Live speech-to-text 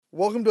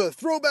Welcome to a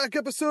throwback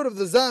episode of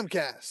the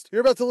Zombcast.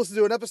 You're about to listen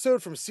to an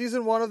episode from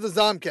Season 1 of the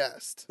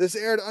Zombcast. This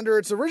aired under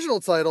its original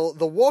title,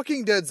 The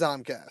Walking Dead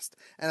Zombcast.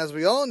 And as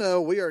we all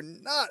know, we are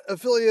not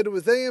affiliated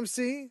with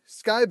AMC,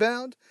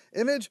 Skybound,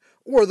 Image,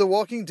 or The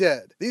Walking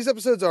Dead. These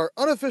episodes are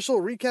unofficial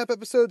recap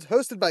episodes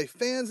hosted by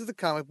fans of the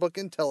comic book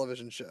and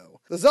television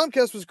show. The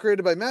Zombcast was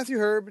created by Matthew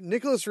Herb,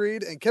 Nicholas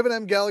Reed, and Kevin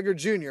M. Gallagher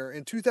Jr.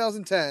 in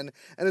 2010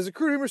 and is a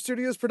Crude Humor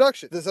Studios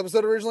production. This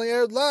episode originally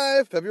aired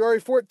live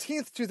February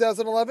 14th,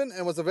 2011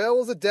 and was available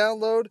as a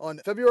download on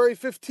February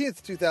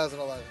 15th,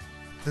 2011.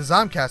 The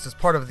Zombcast is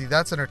part of the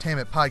That's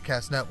Entertainment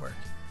podcast network.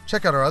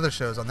 Check out our other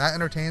shows on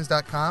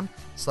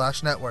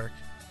thatentertains.com/network.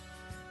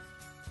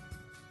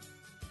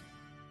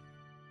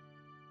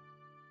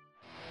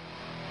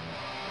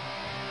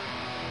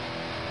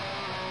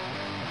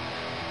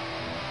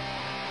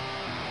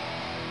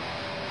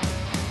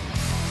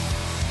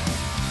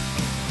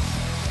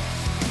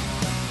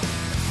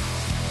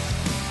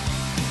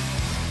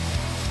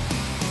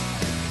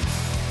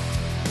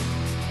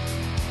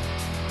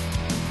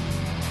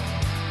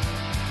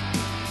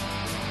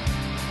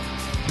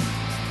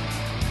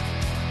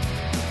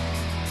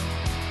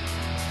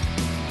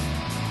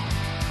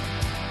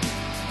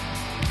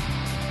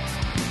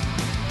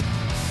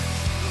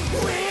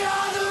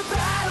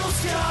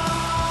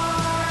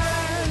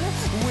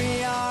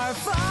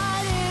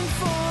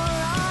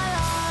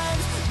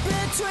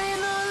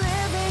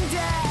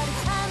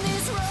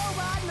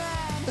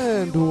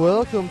 And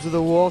welcome to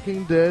the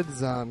Walking Dead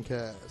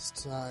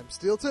Zombcast. I'm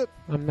Steel Tip.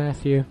 I'm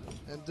Matthew.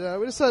 And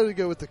we decided to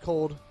go with the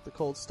cold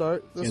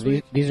start this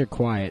week. These are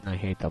quiet, and I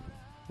hate them.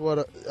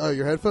 What?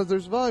 Your headphones?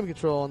 There's volume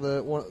control on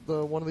the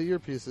one of the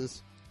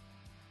earpieces.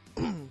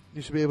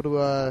 You should be able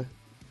to,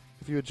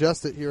 if you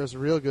adjust it, hear us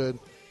real good.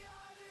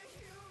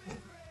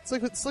 It's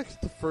like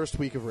the first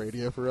week of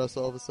radio for us.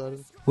 All of a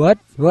sudden. What?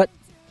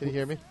 Can you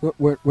hear me?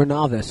 We're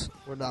novice.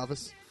 We're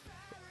novice.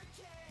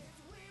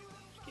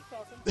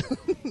 We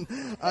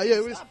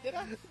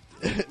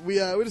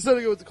decided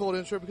to go with the cold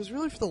intro because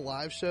really for the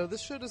live show, this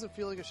show doesn't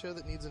feel like a show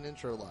that needs an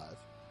intro live.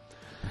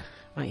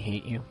 I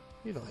hate you.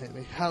 You don't hate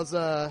me. How's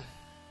the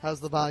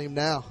volume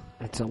now?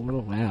 It's a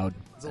little loud,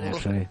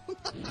 actually.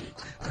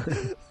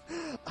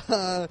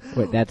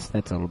 Wait, that's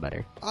a little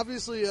better.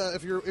 Obviously,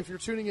 if you're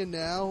tuning in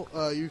now,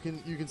 you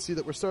can see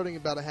that we're starting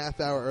about a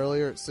half hour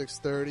earlier at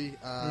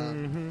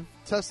 6:30.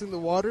 Testing the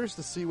waters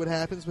to see what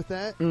happens with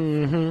that.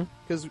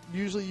 Because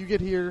usually you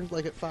get here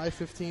like at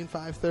 5:15,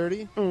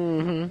 5:30,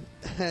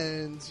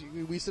 and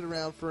we sit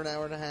around for an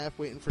hour and a half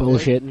waiting for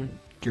bullshitting,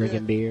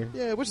 drinking beer.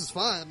 Yeah, which is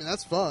fine. I mean,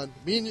 that's fun.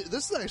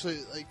 This is actually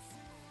like.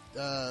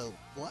 The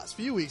last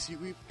few weeks,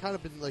 we've kind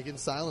of been like in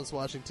silence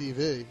watching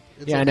TV.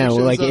 I know.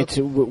 Like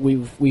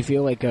we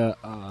feel like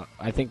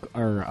I think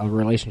our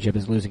relationship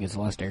is losing its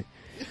luster.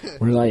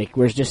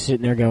 We're just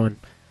sitting there going,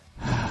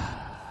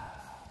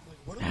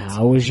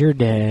 "How was your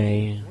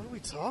day? What do we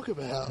talk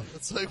about?"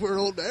 It's like we're an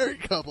old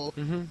married couple.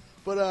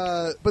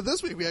 But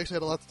this week we actually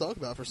had a lot to talk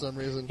about for some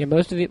reason. Yeah,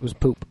 most of it was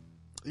poop.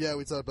 Yeah,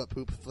 we talked about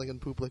poop, flinging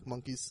poop like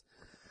monkeys.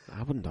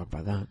 I wouldn't talk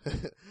about that.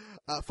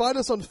 Find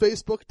us on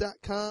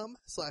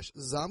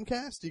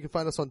Facebook.com/Zombcast. You can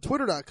find us on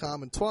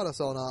Twitter.com and twat us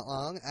all night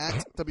long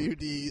at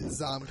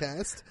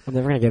WDZombcast. I'm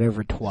never going to get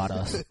over twat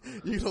us.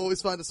 You can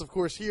always find us, of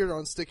course, here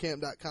on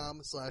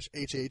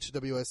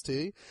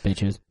Stickham.com/HHWST.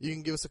 Bitches. You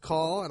can give us a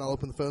call, and I'll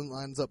open the phone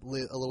lines up a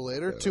little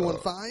later.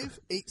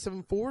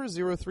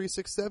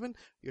 215-874-0367.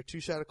 Your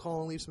two-shot a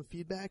call and leave some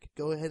feedback.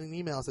 Go ahead and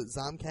email us at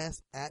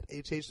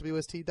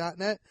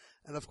zomcast@hhwst.net.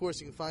 And, of course,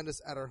 you can find us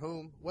at our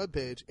home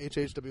webpage,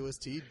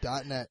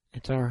 hhwst.net.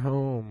 It's our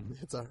home.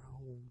 It's our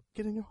home.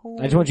 Get in your home.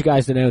 I just want you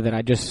guys to know that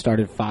I just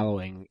started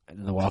following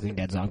the Walking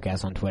Dead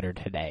Zombcast on Twitter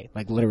today,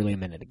 like literally a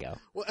minute ago.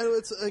 Well, and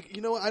it's like,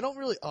 you know what, I don't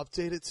really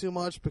update it too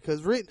much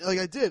because, I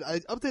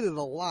updated it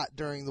a lot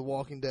during the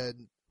Walking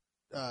Dead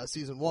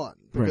Season 1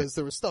 because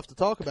there was stuff to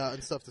talk about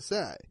and stuff to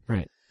say.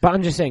 Right. But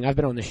I'm just saying, I've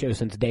been on the show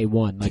since day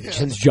one,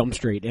 since Jump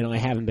Street, and I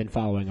haven't been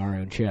following our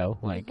own show.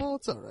 Well,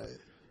 it's all right.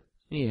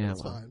 Yeah,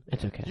 fine.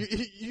 It's okay.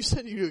 You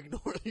said you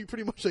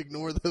pretty much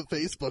ignore the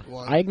Facebook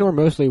one. I ignore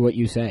mostly what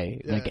you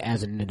say,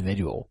 as an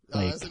individual.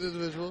 As an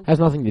individual? Has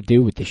nothing to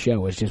do with the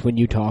show. It's just when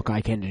you talk,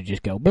 I tend to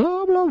just go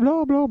blah, blah,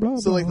 blah, blah, blah.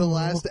 So, the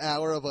last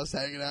hour of us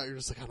hanging out, you're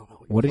just like, I don't know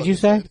what did you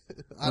say?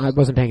 I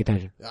wasn't paying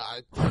attention.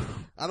 I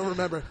don't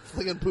remember.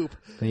 Flinging poop.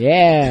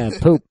 Yeah,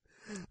 poop.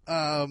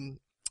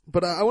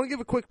 But I want to give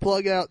a quick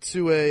plug out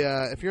to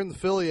if you're in the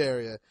Philly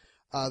area,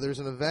 there's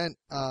an event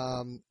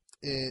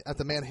at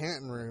the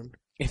Manhattan Room.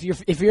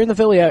 If you're in the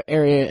Philly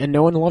area and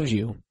no one loves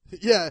you.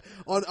 Yeah,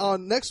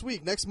 on next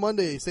week, next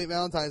Monday, St.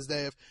 Valentine's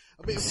Day.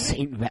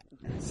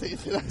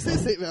 Did I say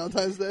St.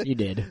 Valentine's Day? You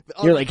did.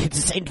 You're like, it's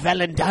St.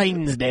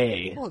 Valentine's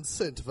Day. On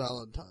St.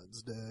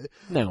 Valentine's Day.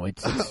 No,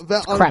 it's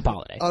a crap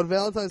holiday. On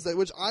Valentine's Day,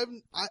 which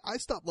I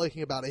stopped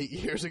liking about 8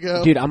 years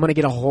ago. Dude, I'm gonna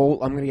get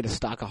a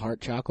stock of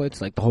heart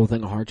chocolates, like the whole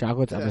thing of heart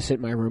chocolates. I'm gonna sit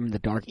in my room in the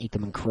dark, eat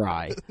them, and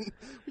cry.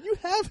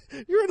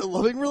 You're in a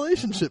loving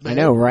relationship, man. I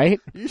know, right?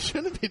 You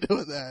shouldn't be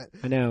doing that.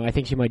 I know. I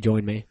think she might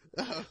join me.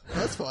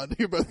 That's fun.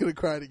 You're both gonna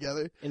cry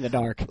together in the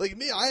dark. Like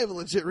me, I have a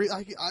legit.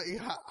 I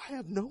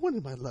have no one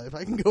in my life.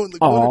 I can go in the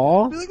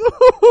corner. And be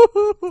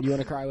like, you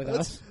want to cry with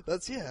us?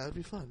 That'd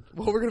be fun.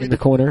 Well, we're gonna in the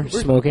corner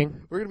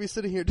smoking. We're gonna be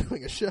sitting here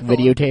doing a show,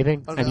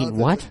 videotaping. On I mean,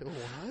 what?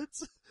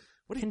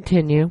 What?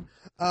 Continue.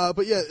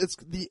 But yeah, it's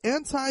the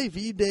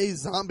anti-V-Day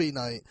Zombie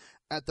Night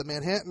at the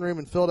Manhattan Room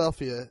in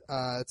Philadelphia.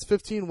 It's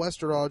 15 West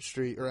Gerard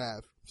Street or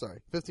Ave. Sorry,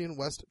 15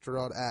 West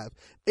Gerard Ave.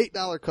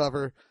 $8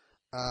 cover.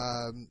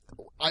 I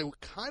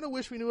kind of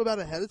wish we knew about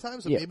it ahead of time,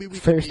 so maybe we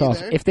could be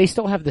there. If they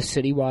still have the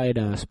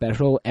citywide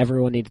special,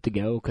 everyone needs to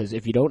go, because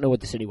if you don't know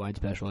what the citywide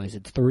special is,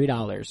 it's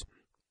 $3.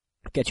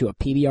 Get you a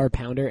PBR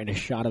pounder and a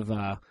shot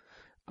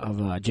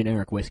of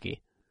generic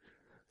whiskey.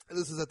 And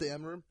this is at the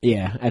M Room?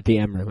 Yeah, at the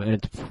M Room, and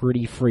it's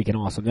pretty freaking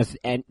awesome.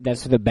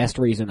 That's the best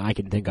reason I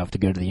can think of to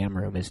go to the M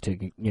Room is to,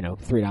 $3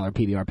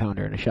 PBR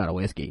pounder and a shot of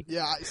whiskey.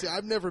 Yeah, see,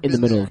 I've never been in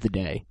the middle there. of the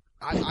day.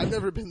 I've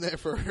never been there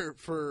for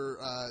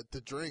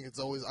to drink. It's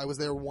always I was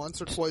there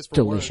once or twice for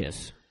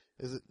delicious.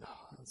 Work. Is it?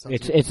 Oh,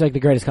 it's like the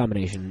greatest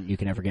combination you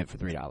can ever get for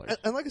 $3.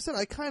 And like I said,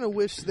 I kind of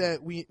wish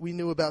that we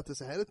knew about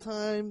this ahead of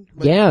time.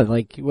 Yeah,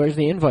 like where's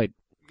the invite,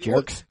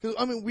 jerks? Well,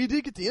 I mean, we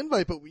did get the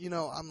invite, but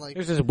I'm like,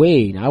 there's this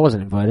Wade. I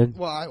wasn't invited.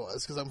 Well, I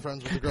was because I'm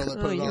friends with the girl that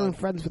put it on. You're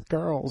friends with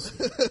girls.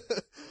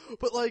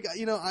 But I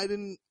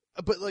didn't.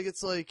 But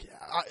it's like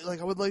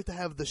I would like to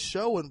have the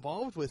show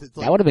involved with it.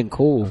 Like, that would have been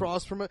cool.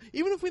 Cross promote.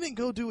 Even if we didn't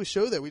go do a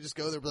show there, we just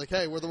go there, be like,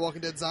 hey, we're the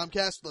Walking Dead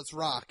Zombcast, let's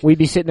rock. We'd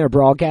be sitting there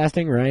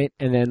broadcasting, right?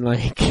 And then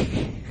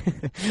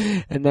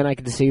and then I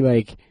could see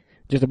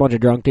just a bunch of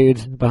drunk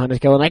dudes behind us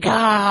going like,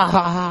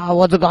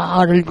 what's a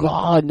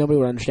god? Nobody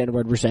would understand a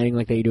word we're saying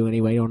like they do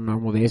anyway on a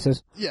normal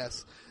basis.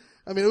 Yes.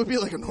 I mean, it would be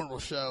like a normal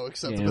show,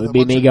 except it would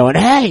be me going,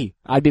 hey!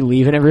 I'd be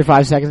leaving every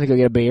 5 seconds to go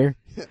get a beer.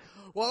 Yeah.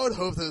 Well, I would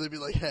hope that they'd be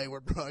like, hey,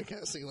 we're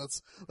broadcasting,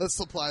 let's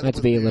supply them Let's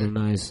with be beer. A little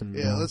nice. And,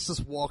 let's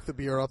just walk the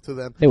beer up to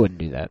them. They wouldn't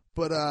do that.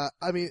 But,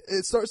 I mean,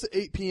 it starts at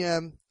 8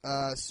 p.m.,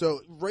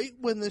 so right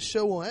when this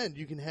show will end,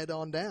 you can head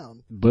on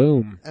down.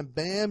 Boom. And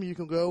bam, you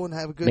can go and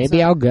have a good Maybe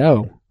time. I'll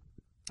go.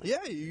 Yeah.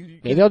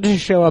 Maybe I'll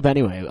just show up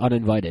anyway,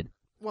 uninvited.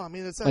 Well, I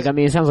mean, it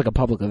sounds like a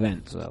public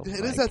event, so.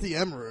 It is at the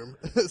M Room,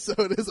 so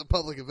it is a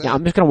public event. Yeah,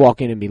 I'm just gonna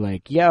walk in and be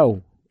like,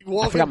 yo,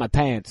 I forgot my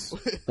pants.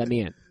 Let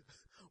me in.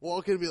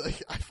 Walk in and be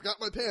like, I forgot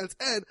my pants,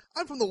 and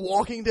I'm from the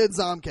Walking Dead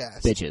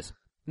Zombcast. Bitches.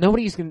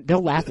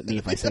 They'll laugh at me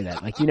if I say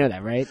that. Like, you know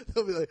that, right?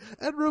 They'll be like,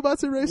 and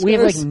robots and race cars. We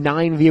have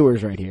 9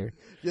 viewers right here.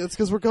 Yeah, it's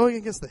because we're going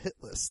against the hit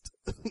list.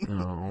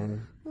 Oh.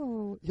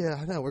 Oh, yeah,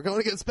 I know. We're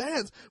going against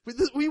bands.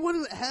 We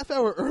went a half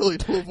hour early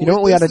to avoid. You know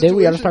what we ought to do?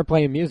 We ought to start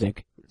playing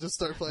music. Just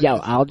start playing. Yo,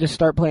 I'll just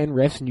start playing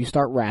riffs and you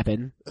start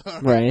rapping,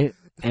 right?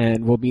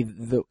 And we'll be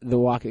the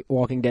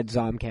Walking Dead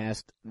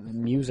Zombcast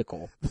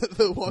musical.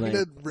 The Walking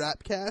Dead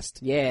rap cast.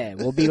 Yeah,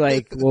 we'll be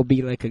like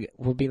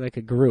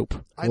a group.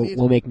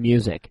 We'll make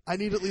music. I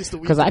need at least a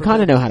week. Because I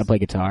kind of know how to play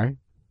guitar.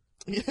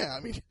 Yeah, I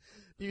mean,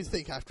 you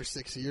think after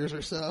 6 years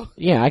or so?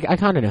 Yeah, I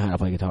kind of know how to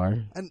play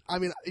guitar. And I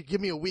mean,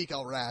 give me a week,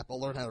 I'll rap. I'll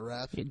learn how to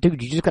rap.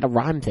 Dude, you just gotta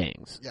rhyme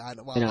things. Yeah, I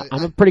know. Well,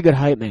 I'm a pretty good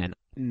hype man.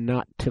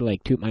 Not to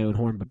toot my own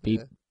horn, but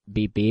beep,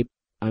 beep, beep.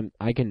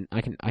 I can.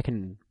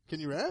 Can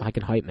you rap? I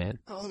can hype, man.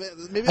 Oh man,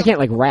 maybe I can't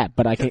rap,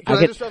 but I can. Can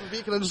I just drop a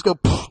beat? Can I just go?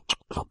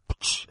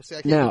 See,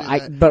 I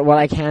can't but what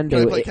I can do.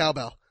 Can I play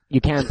cowbell? You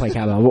can play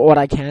cowbell. But what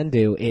I can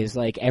do is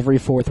every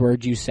fourth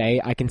word you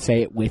say, I can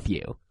say it with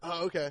you.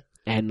 Oh, okay.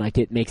 And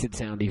it makes it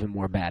sound even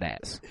more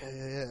badass.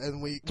 Yeah.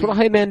 And that's what a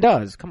hype man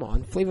does. Come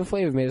on, Flavor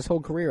Flav made his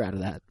whole career out of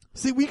that.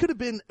 See, we could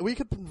be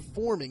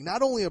performing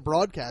not only a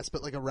broadcast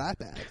but like a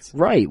rap act.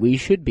 Right, we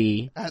should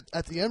be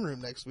at the M Room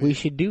next week. We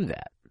should do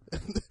that.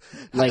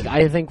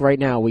 I think right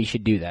now we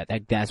should do that.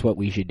 That's what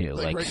we should do.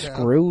 Right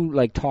screw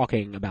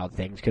talking about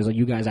things because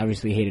you guys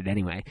obviously hate it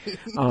anyway.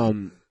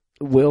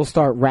 We'll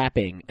start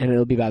rapping and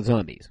it'll be about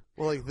zombies.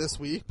 Well, this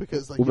week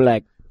because we'll be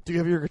like, do you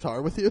have your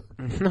guitar with you?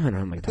 No, I don't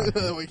have my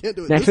guitar. We can't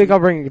do it. Next week I'll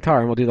bring a guitar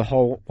and we'll do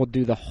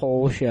the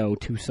whole show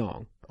to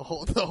song. The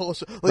whole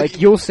show.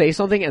 You'll say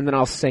something and then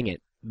I'll sing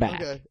it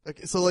back.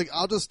 Okay. So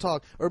I'll just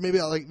talk, or maybe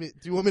I'll do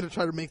you want me to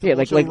try to make the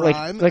whole show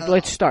rhyme?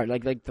 Let's start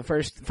the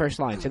first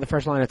line. So the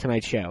first line of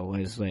tonight's show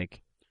was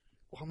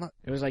Well,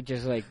 it was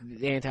just the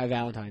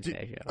anti-Valentine's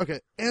Day show.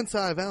 Okay,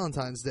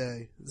 anti-Valentine's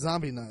Day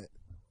Zombie Night.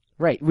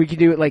 Right, we could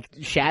do it like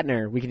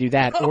Shatner. We could do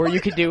that, or you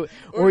could do,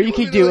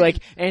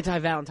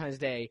 anti-Valentine's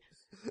Day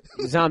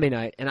Zombie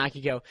Night, and I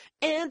could go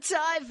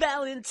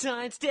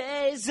Anti-Valentine's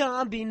Day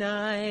Zombie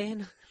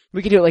Night.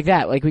 We could do it like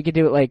that. We could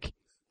do it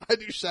I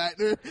do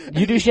Shatner.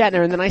 You do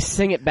Shatner, and then I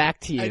sing it back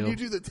to you. And you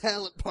do the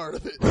talent part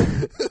of it.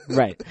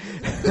 Right.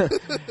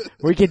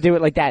 We could do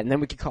it like that, and then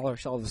we could call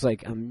ourselves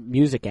like a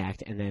music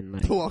act, and then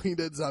like The Walking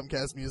Dead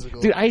Zombcast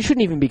musical. Dude, I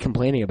shouldn't even be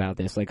complaining about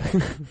this. Like,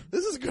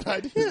 this is a good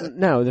idea.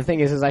 No, the thing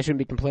is I shouldn't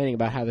be complaining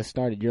about how this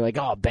started. You're like,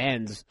 oh,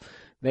 bands.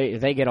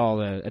 They get all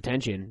the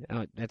attention.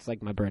 That's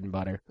like my bread and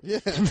butter. Yeah.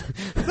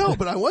 No,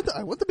 but I want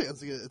the bands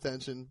to get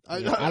attention.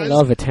 I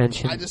love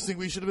attention. I just think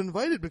we should have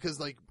invited because,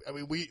 like, I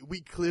mean,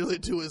 we clearly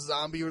do a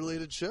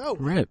zombie-related show.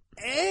 Right.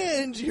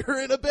 And you're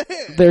in a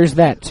band. There's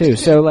that, too.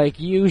 So, like,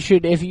 you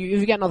should, if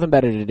you got nothing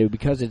better to do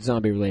because it's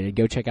zombie-related,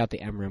 go check out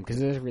the M Room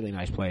because it's a really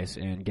nice place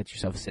and get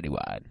yourself a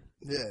citywide.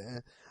 Yeah.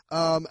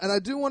 And I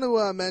do want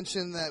to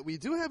mention that we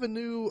do have a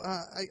new,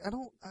 I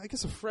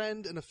guess a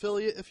friend, an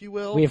affiliate, if you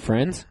will. We have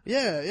friends?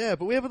 Yeah,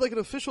 but we have like an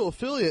official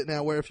affiliate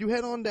now where if you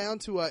head on down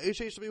to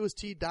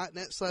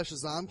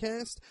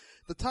hhwst.net/Zombcast,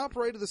 the top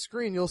right of the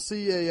screen, you'll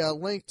see a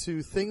link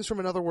to Things from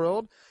Another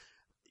World.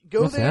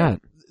 Go What's there.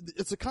 That?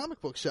 It's a comic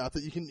book shop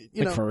that you can,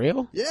 For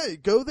real? Yeah,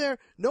 go there.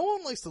 No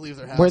one likes to leave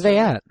their house. Where are they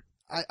at?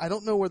 I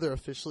don't know where they're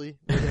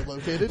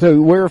located.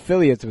 So we're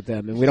affiliates with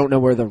them, and we don't know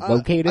where they're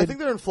located? I think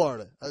they're in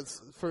Florida.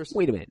 That's first.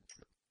 Wait a minute.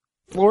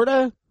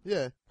 Florida?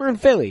 Yeah. We're in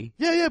Philly.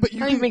 Yeah, but that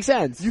doesn't make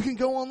sense. You can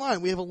go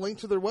online. We have a link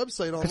to their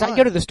website online. Because I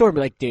go to the store and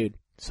be like, dude,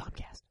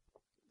 Zombcast.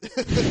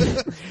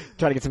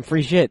 Try to get some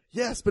free shit.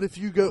 Yes, but if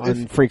you go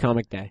on Free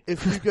Comic Day,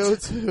 if you go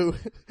to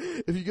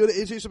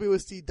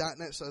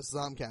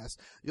hhwst.net/Zombcast,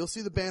 you'll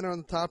see the banner on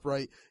the top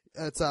right.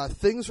 It's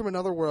Things from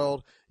Another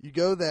World. You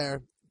go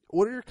there,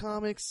 order your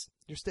comics,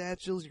 your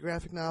statues, your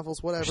graphic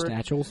novels, whatever.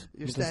 Statues?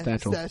 Your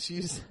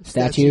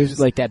statues,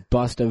 like that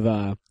bust of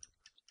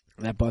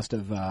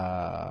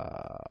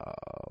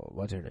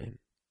what's her name?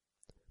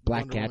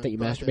 Black Cat that you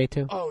masturbate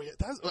to? Oh, yeah.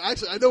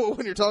 Actually, I know what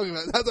one you're talking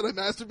about. Not that I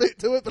masturbate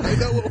to it, but I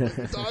know what one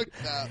you're talking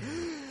about.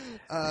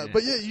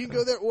 But yeah, you can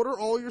go there, order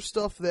all your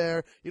stuff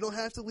there. You don't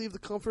have to leave the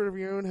comfort of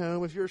your own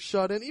home if you're a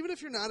shut-in, even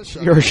if you're not a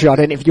shut-in. You're a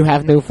shut-in if you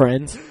have no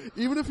friends.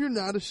 Even if you're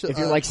not a shut-in. If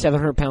you're like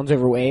 700 pounds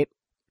overweight.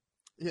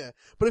 Yeah.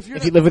 But if you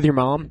live with your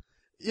mom.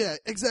 Yeah,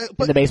 exactly.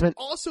 In the basement?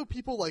 Also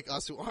people like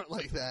us who aren't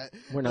like that.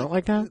 We're not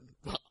like that?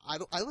 I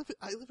live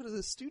in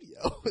this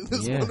studio, in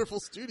this wonderful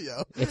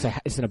studio.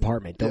 It's an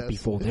apartment. Don't be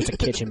fooled. There's a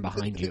kitchen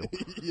behind you.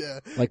 Yeah.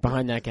 Like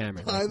behind that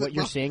camera. Like what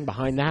you're seeing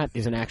behind that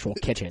is an actual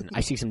kitchen.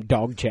 I see some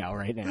dog chow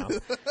right now.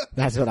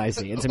 That's what I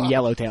see. And some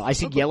yellowtail. I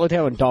see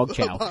yellowtail and dog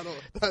chow.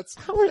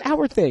 How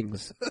are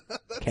things,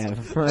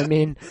 Kev? I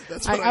mean,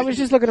 I was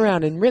just looking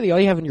around and really all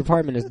you have in your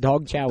apartment is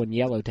dog chow and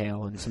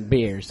yellowtail and some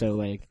beer. So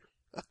like,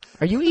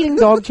 are you eating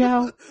dog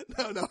chow? No,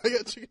 I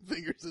got chicken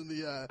fingers in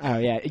the, Oh,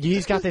 yeah.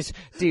 He's got this,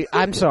 dude,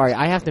 I'm sorry,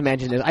 I have to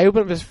mention this. I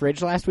opened up his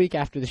fridge last week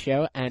after the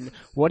show, and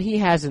what he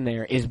has in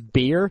there is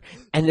beer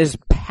and this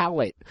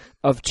pallet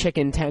of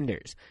chicken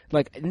tenders.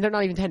 Like, they're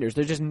not even tenders,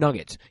 they're just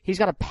nuggets. He's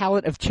got a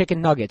pallet of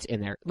chicken nuggets in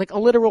there. Like, a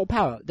literal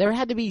pallet. There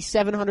had to be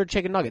 700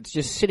 chicken nuggets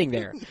just sitting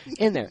there,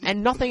 in there.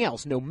 And nothing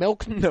else. No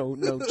milk,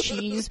 no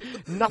cheese,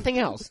 nothing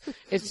else.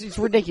 It's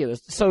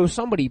ridiculous. So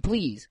somebody,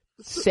 please,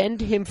 send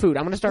him food.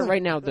 I'm going to start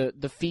right now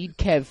the Feed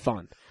Kev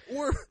Fund.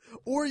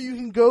 Or you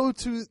can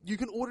you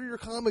can order your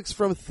comics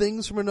from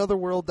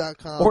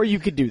thingsfromanotherworld.com. Or you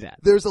could do that.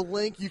 There's a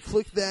link. You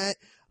click that.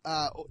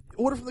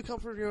 Order from the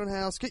comfort of your own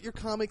house. Get your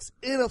comics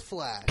in a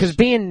flash. Because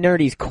being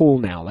nerdy's cool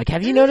now. Like,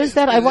 have you noticed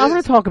that? I want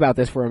to talk about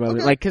this for a moment.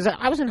 Okay. Like, because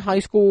I was in high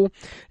school,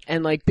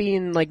 and like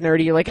being like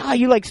nerdy, like,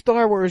 you like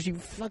Star Wars, you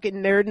fucking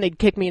nerd, and they'd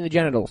kick me in the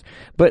genitals.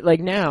 But like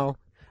now,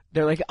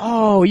 they're like,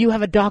 oh, you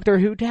have a Doctor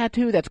Who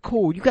tattoo? That's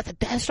cool. You got the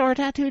Death Star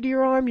tattoo to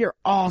your arm? You're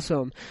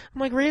awesome.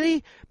 I'm like,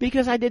 really?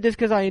 Because I did this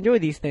because I enjoy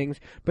these things,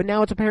 but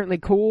now it's apparently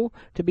cool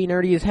to be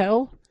nerdy as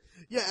hell?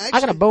 Yeah, actually, I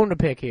got a bone to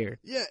pick here.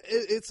 Yeah,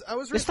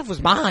 this stuff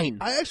was mine.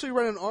 I actually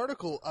read an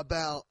article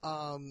about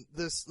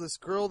this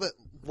girl that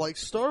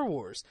likes Star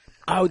Wars.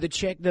 Oh, the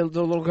chick, the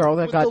little girl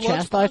that got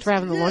chastised for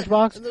having the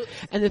lunchbox.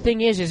 And the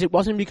thing is it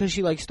wasn't because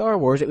she liked Star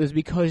Wars. It was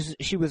because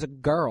she was a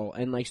girl,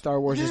 and like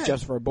Star Wars is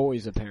just for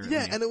boys apparently.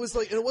 Yeah, and it was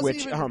like, and it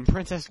wasn't even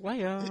Princess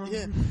Leia.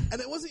 Yeah, and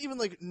it wasn't even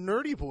like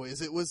nerdy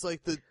boys. It was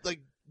like the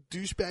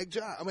douchebag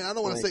jock. I mean, I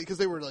don't want to say because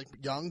they were like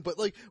young, but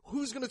like,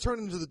 who's going to turn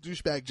into the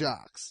douchebag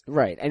jocks?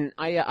 Right. And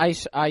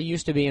I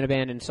used to be in a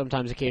band and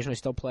sometimes occasionally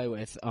still play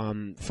with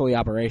Fully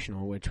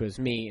Operational, which was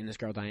me and this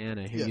girl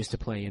Diana who used to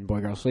play in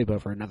Boy Girl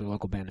Sleepover, another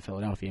local band in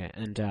Philadelphia.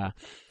 And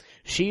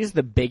she's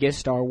the biggest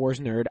Star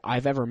Wars nerd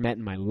I've ever met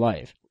in my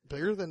life.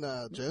 Bigger than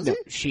Josie? No,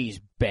 she's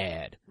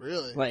bad.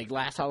 Really? Like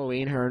last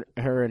Halloween, her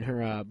and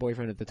her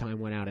boyfriend at the time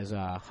went out as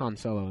Han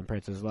Solo and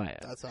Princess Leia.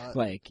 That's hot.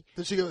 Like,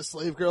 did she go with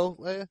Slave Girl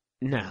Leia?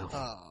 No.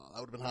 Oh, that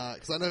would have been hot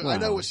because I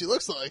know what she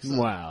looks like. So.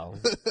 Wow.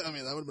 I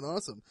mean, that would have been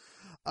awesome.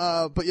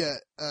 But yeah,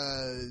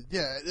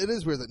 it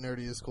is weird that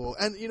nerdy is cool,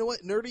 and you know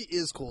what? Nerdy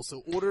is cool.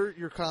 So order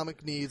your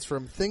comic needs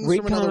from Things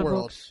from Another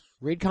World.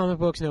 Read comic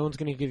books. No one's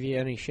going to give you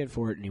any shit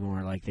for it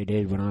anymore, like they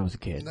did when I was a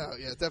kid. No,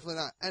 yeah, definitely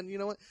not. And you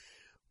know what?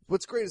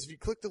 What's great is if you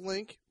click the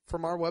link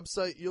from our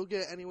website, you'll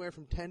get anywhere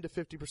from 10 to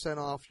 50%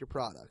 off your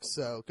products.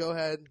 So go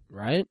ahead.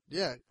 Right?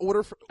 Yeah.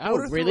 Order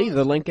really?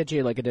 The link gets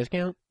you like a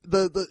discount?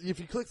 If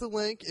you click the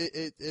link,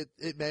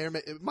 it may or may,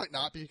 it might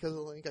not be because of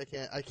the link.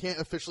 I can't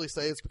officially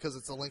say it's because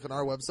it's a link on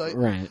our website.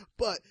 Right.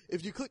 But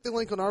if you click the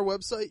link on our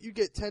website, you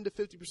get 10 to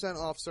 50%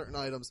 off certain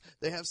items.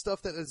 They have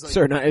stuff that is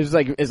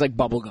like it's like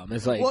bubble gum.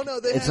 It's like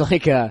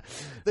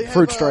they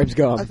Fruit have, Stripes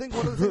gum. I think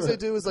one of the things they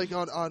do is like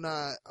on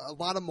a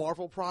lot of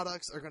Marvel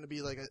products are going to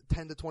be like a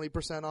 10 to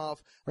 20%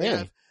 off.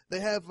 Really? They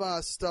have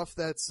stuff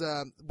that's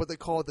what they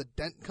call the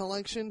Dent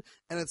Collection,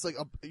 and it's like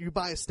you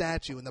buy a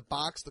statue, and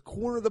the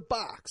corner of the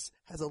box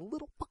has a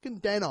little fucking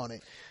dent on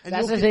it. And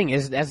that's the thing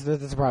that's the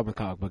problem with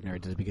comic book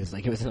nerds is because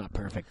like if it's not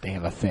perfect, they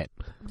have a fit.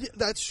 Yeah,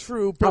 that's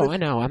true. But I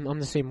know. I'm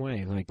the same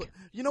way. Like, but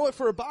you know what?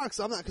 For a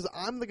box, I'm not because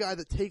I'm the guy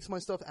that takes my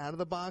stuff out of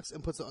the box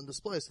and puts it on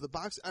display. So the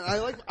box, I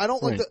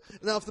don't like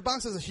now. If the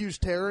box has a huge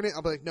tear in it,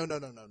 I'll be like, no.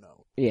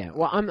 Yeah,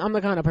 well, I'm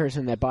the kind of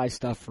person that buys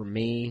stuff for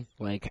me.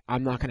 Like,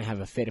 I'm not gonna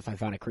have a fit if I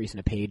found a crease in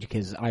a page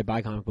because I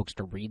buy comic books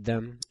to read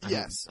them. I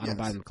don't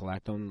buy them to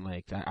collect them.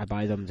 Like, I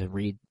buy them to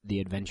read the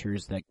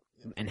adventures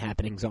and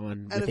happenings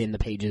within the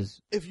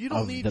pages. If you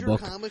don't need your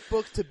book. comic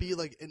book to be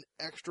like in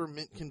extra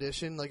mint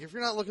condition, like if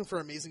you're not looking for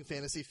Amazing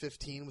Fantasy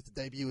 15 with the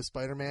debut of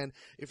Spider-Man,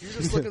 if you're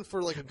just looking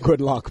for like a good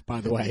luck,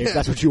 by the way, if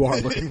that's what you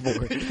are looking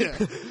for. Yeah.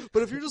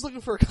 But if you're just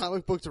looking for a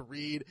comic book to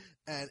read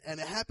and it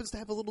happens to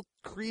have a little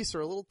crease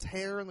or a little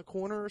tear in the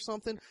corner or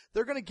something,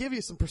 they're going to give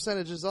you some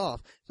percentages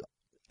off. So,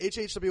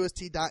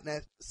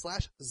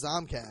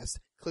 hhwst.net/Zombcast.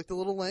 Click the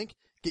little link.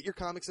 Get your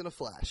comics in a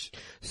flash.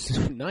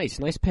 Nice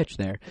pitch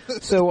there.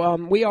 So,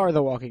 we are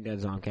the Walking Dead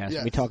Zombcast.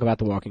 Yes. We talk about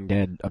the Walking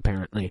Dead,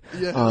 apparently.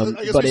 Yeah, I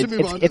guess we should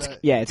move on to that.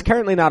 Yeah, it's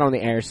currently not on the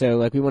air, so,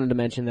 like, we wanted to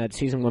mention that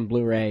Season 1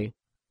 Blu-ray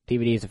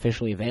DVD is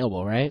officially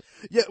available, right?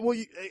 Yeah, well,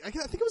 I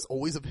think it was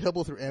always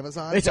available through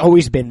Amazon. It's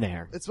always been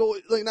there. It's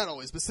like not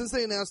always, but since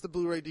they announced the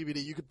Blu-ray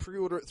DVD, you could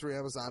pre-order it through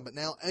Amazon, but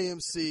now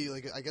AMC,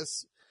 like, I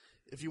guess...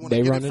 If you want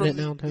to get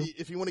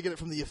if you want to get it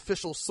from the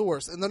official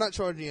source, and they're not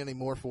charging you any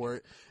more for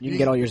it, you can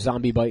get all your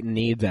zombie biting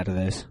needs out of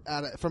this.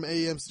 From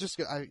AMC, just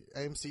go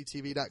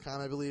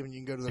AMCTV.com, I believe, and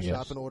you can go to their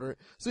shop and order it.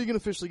 So you can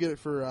officially get it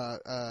for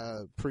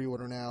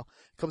pre-order now.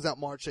 It comes out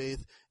March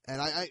 8th, and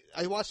I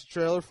watched the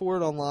trailer for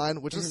it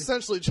online, which is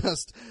essentially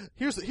just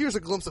here's a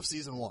glimpse of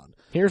season 1.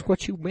 Here's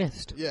what you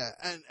missed. Yeah,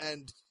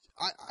 and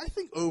I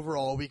think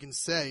overall we can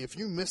say if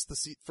you missed the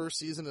first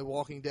season of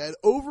Walking Dead,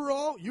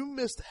 overall you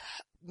missed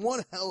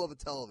one hell of a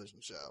television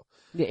show.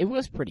 Yeah, it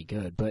was pretty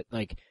good, but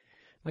like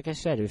I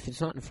said, if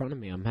it's not in front of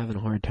me, I'm having a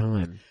hard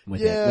time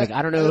with it. Like,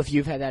 I don't know if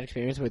you've had that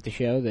experience with the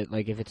show that,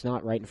 like, if it's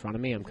not right in front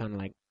of me, I'm kind of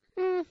like,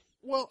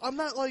 Well, I'm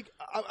not like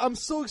I'm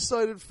so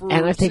excited for.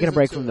 And I've taken a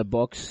break from the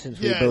books since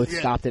we both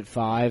stopped at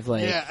 5.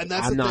 Like, and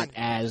that's I'm the not thing.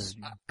 as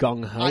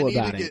gung ho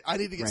about it. I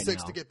need to get right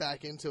 6 now. to get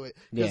back into it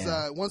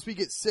because once we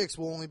get 6,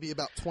 we'll only be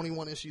about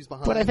 21 issues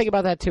behind. But I think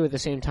about that too. At the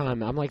same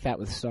time, I'm like that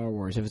with Star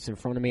Wars. If it's in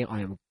front of me, I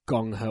am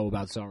gung ho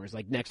about Star Wars.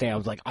 Like next day, I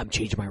was like, I'm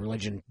changing my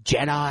religion,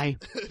 Jedi,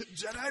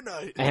 Jedi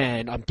Knight,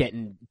 and I'm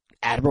getting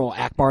Admiral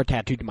Akbar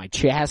tattooed to my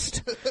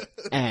chest,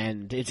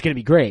 and it's gonna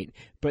be great.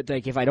 But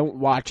like, if I don't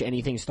watch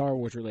anything Star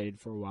Wars related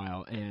for a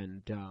while,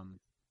 and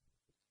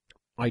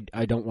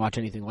I don't watch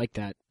anything like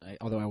that,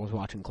 although I was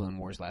watching Clone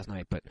Wars last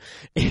night, but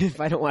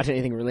if I don't watch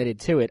anything related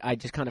to it, I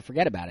just kind of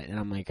forget about it, and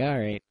I'm like, all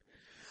right.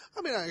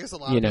 I mean, I guess a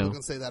lot of people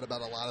can say that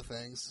about a lot of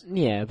things.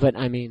 Yeah, but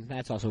I mean,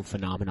 that's also a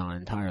phenomenon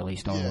entirely,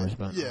 Star Wars.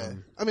 But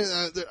I mean,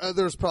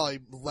 there's probably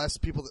less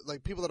people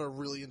people that are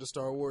really into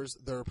Star Wars.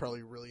 They're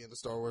probably really into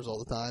Star Wars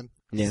all the time.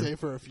 Yeah. Save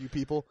for a few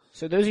people.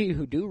 So those of you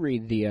who do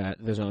read the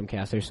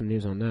Zombcast, there's some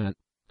news on that.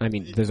 I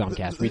mean, the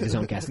Zombcast. Read the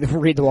Zombcast.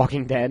 Read The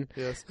Walking Dead.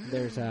 Yes.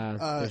 There's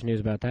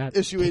news about that.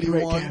 Issue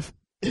 81.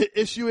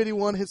 Issue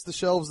 81 hits the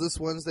shelves this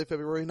Wednesday,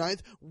 February 9th,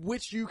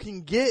 which you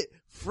can get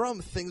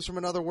from Things from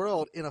Another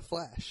World in a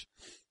flash.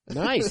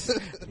 Nice.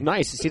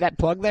 See that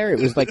plug there? It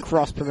was like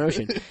cross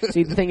promotion.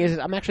 See, the thing is,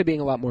 I'm actually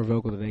being a lot more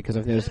vocal today because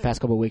I've noticed the past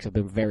couple of weeks I've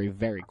been very,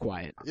 very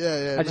quiet.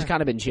 Yeah. I've just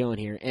kind of been chilling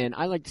here, and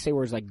I like to say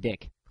words like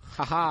dick.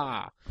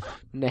 Ha.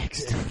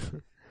 Next.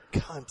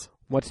 Cunt.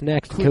 What's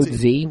next? Code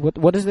Z?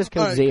 What is this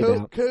Code Z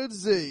about? Code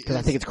Z. Because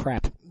I think it's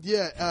crap.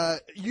 Yeah,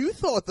 you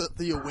thought that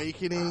The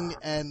Awakening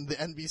and the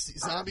NBC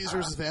Zombies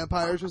vs.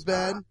 Vampires was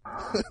bad.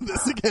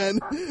 This again.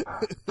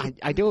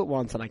 I do it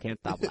once and I can't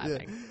stop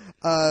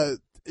laughing.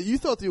 You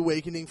thought The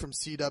Awakening from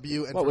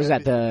CW and what was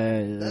that?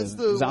 That's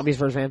the Zombies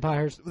vs.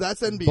 Vampires?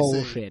 That's NBC.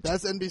 Bullshit.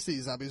 That's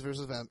NBC. Zombies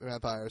vs.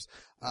 Vampires.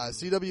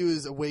 CW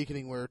is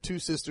Awakening, where two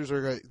sisters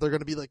they're going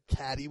to be like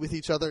catty with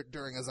each other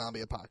during a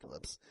zombie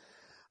apocalypse.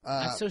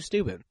 That's so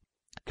stupid.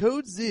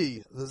 Code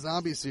Z, the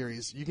zombie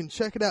series. You can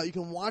check it out. You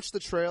can watch the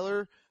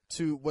trailer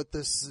to what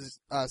this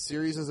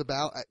series is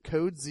about at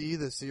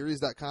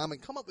codeztheseries.com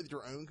and come up with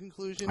your own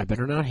conclusion. I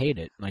better not hate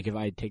it. Like if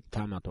I take the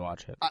time out to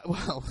watch it.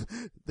 Well,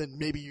 then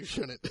maybe you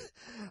shouldn't.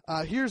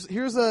 Here's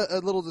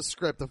a little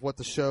descript of what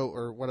the show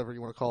or whatever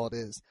you want to call it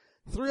is.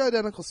 3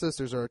 identical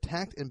sisters are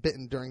attacked and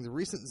bitten during the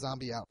recent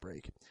zombie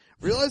outbreak.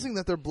 Realizing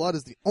that their blood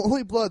is the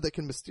only blood that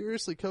can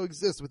mysteriously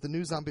coexist with the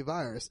new zombie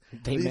virus,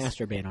 They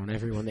masturbate on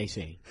everyone they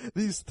see.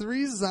 these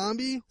 3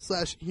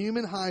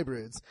 zombie/human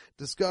hybrids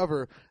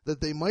discover that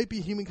they might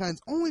be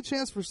humankind's only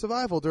chance for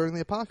survival during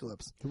the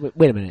apocalypse.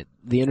 Wait a minute.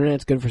 The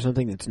internet's good for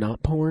something that's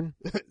not porn?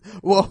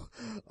 Well,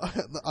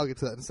 I'll get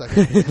to that in a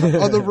second.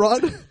 On the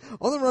run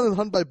and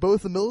hunted by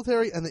both the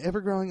military and the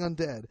ever-growing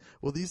undead.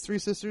 Will these 3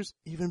 sisters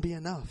even be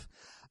enough?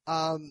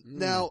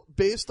 Now,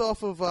 based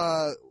off of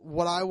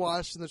what I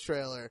watched in the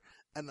trailer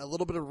and a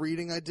little bit of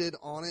reading I did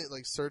on it,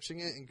 like searching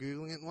it and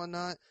Googling it and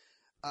whatnot,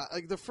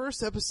 like the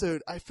first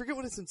episode, I forget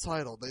what it's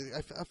entitled.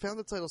 I found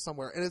the title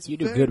somewhere, and it's You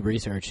do good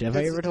research. Have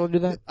I ever told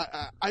you that?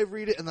 I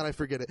read it and then I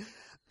forget it.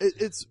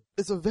 It's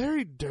a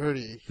very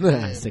dirty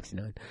name.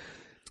 69.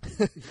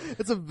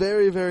 It's a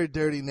very, very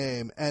dirty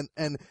name, and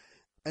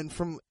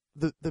from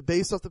the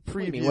base off the preview. What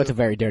do you mean, what's a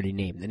very dirty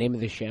name? The name of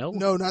the show?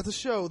 No, not the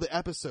show. The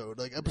episode.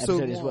 Like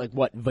episode 1. Is like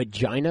what?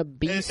 Vagina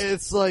Beast?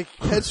 It's like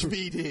Catch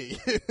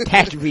VD.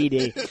 Catch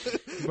VD.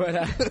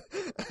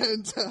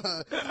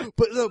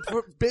 But no,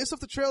 based off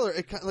the trailer,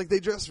 like they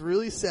dress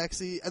really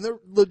sexy, and they're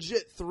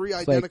legit 3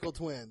 identical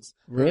twins.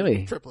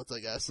 Really? Triplets,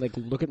 I guess. Like,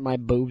 look at my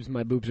boobs.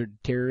 My boobs are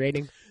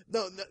deteriorating.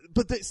 No,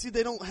 but they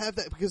don't have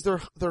that because they're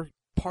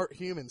part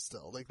human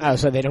still. Like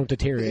so they don't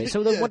deteriorate.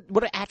 So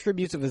what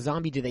attributes of a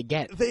zombie do they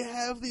get? They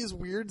have these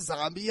weird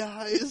zombie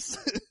eyes.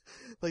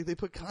 Like they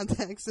put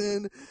contacts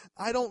in.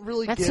 I don't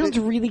really get it. That sounds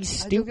really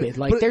stupid.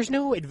 Like, but there's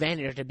no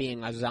advantage to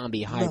being a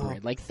zombie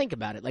hybrid. No. Like, think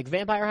about it. Like,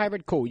 vampire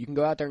hybrid, cool. You can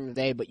go out during the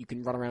day, but you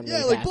can run around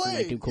really fast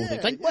and do cool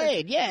things. Like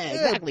Blade,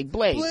 exactly,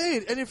 Blade.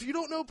 Blade. And if you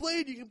don't know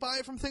Blade, you can buy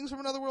it from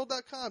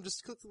thingsfromanotherworld.com.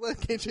 Just click the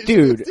link.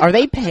 Dude, are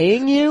they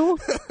paying you?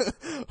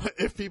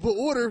 If people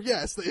order,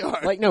 yes, they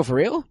are. Like, no, for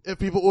real? If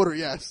people order,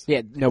 yes.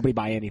 Yeah, nobody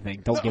buy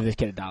anything. Don't give this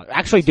kid $1.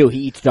 Actually, do.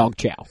 He eats dog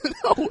chow.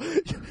 No,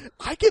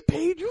 I get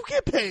paid. You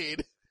get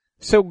paid.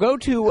 So go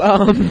to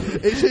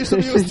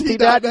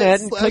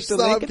HHWST.net and click the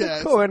link in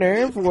the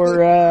corner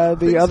for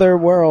the other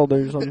world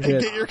or some shit.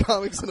 And get your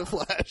comics in a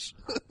flash.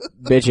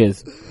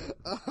 Bitches.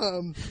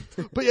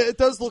 But yeah, it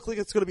does look like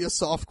it's going to be a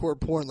softcore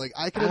porn. Like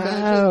I can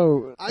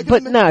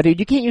imagine. No,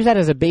 dude, you can't use that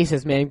as a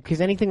basis, man. Because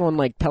anything on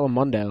like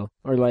Telemundo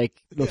or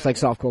like looks like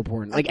softcore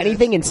porn. Like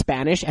anything in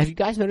Spanish. Have you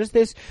guys noticed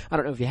this? I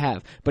don't know if you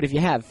have, but if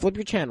you have, flip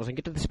your channels and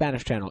get to the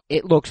Spanish channel.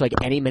 It looks like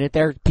any minute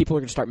there, people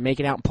are going to start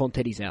making out and pulling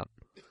titties out.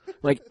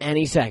 Like,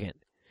 any second.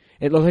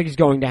 It looks like it's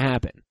going to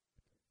happen.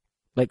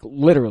 Like,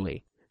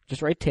 literally.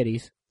 Just write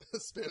titties.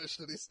 Spanish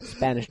titties.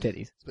 Spanish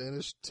titties.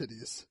 Spanish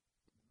titties.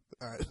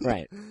 Alright.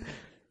 Right.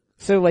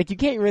 So, like, you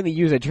can't really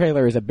use a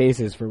trailer as a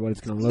basis for what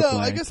it's going to look like. No,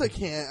 I guess I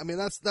can't. I mean,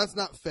 that's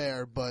not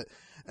fair, but...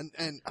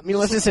 And I mean,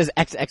 unless it says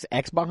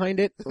XXX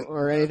behind it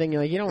or anything,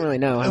 you're like, you don't really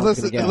know how unless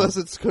it's going to go. Unless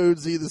it's Code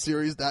Z the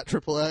series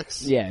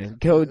 .XXX. Yeah,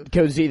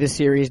 Code Z the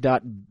series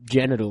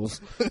 .genitals.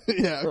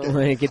 Yeah, okay.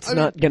 Like, it's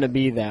not going to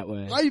be that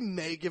way. I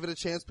may give it a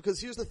chance because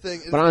here's the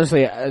thing. But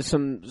honestly,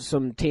 some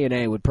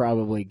TNA would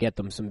probably get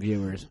them some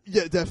viewers.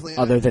 Yeah, definitely.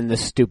 Other than the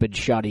stupid,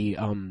 shoddy,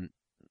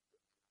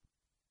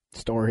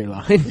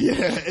 storyline.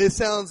 Yeah, it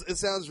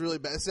sounds really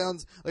bad. It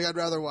sounds like I'd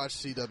rather watch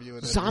CW.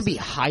 And zombie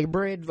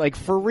hybrid? Like,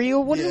 for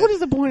real? What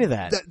is the point of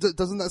that?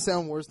 Doesn't that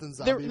sound worse than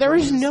zombie? There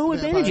is no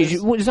advantage.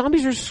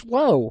 Zombies are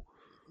slow.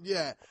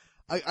 Yeah.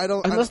 I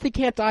don't... Unless they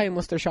can't die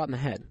unless they're shot in the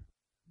head.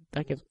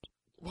 That gives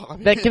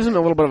them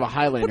a little bit of a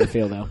Highlander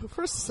feel, though.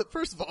 First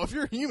of all, if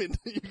you're human,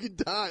 you can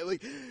die.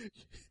 Like...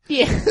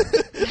 Yeah.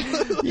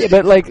 Yeah,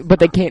 but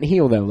they can't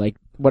heal, though. Like,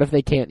 what if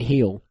they can't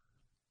heal,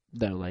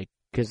 though? Like,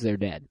 because they're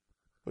dead.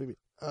 What do you mean?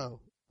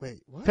 Oh,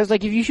 wait, what? Because,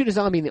 like, if you shoot a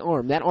zombie in the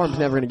arm, that arm's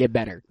never going to get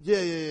better. Yeah.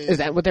 Is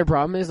that what their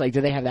problem is? Like, do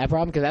they have that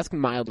problem? Because that's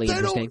mildly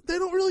interesting. They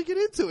don't really get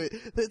into it.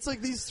 It's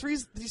like these three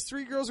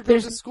girls are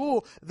going to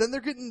school, then they're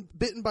getting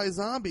bitten by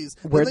zombies.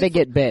 Where'd they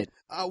get bit?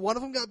 One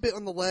of them got bit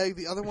on the leg,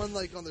 the other one,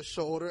 like, on the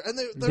shoulder, and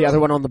the other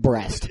one on the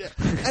breast. Yeah.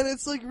 And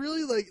it's, like,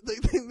 really, like,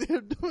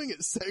 they're doing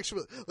it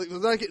sexually. Like, they're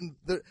not getting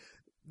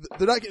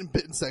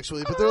bitten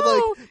sexually, but they're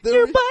like...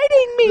 You're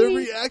biting me! They're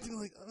reacting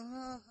like,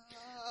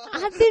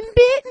 I've been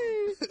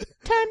bitten.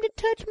 Time to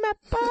touch my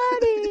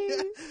body.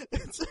 Yeah,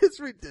 it's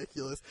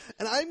ridiculous.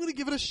 And I'm going to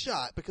give it a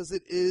shot because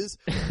it is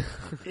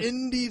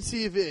indie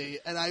TV.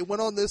 And I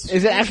went on this.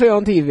 Is it actually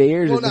on TV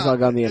or is it just like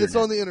on the internet? It's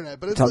on the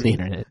internet, but it's on the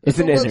internet. It's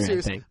an internet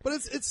series, thing. But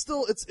it's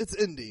still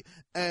indie.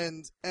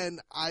 And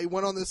I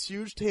went on this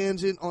huge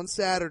tangent on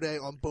Saturday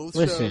on both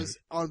shows.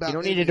 You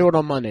don't need to do it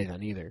on Monday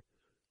then either.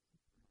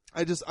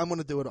 I'm going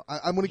to do it.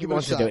 I'm going to give it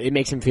a shot. To do it. It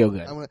makes him feel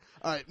good. All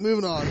right,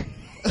 moving on.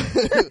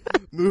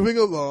 Moving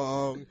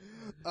along.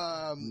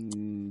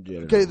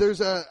 Okay, there's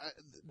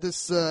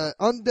this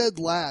Undead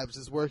Labs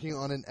is working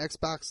on an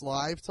Xbox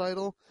Live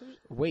title.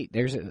 Wait,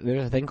 there's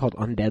a thing called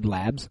Undead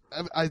Labs?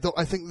 I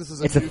think this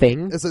is a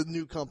thing? It's a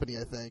new company,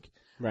 I think.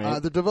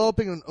 Right. They're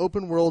developing an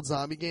open world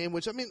zombie game,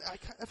 which, I mean,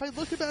 if I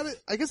look about it,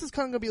 I guess it's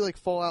kind of going to be like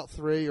Fallout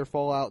 3 or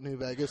Fallout New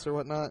Vegas or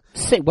whatnot.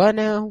 Say what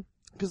now?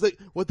 Because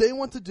what they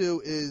want to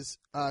do is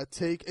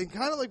take, and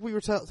kind of like we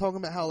were talking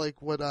about how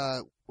like what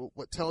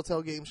what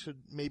Telltale games should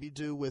maybe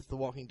do with the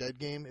Walking Dead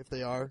game if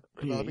they are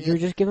developing You're it.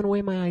 just giving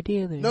away my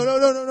idea there. No.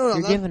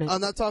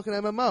 I'm not talking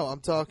MMO. I'm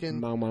talking.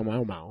 Mo.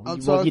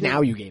 Well,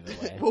 Now you gave it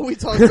away. Well, we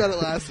talked about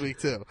it last week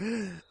too.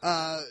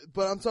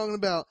 But I'm talking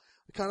about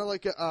kind of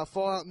like a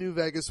Fallout New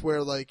Vegas,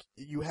 where like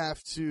you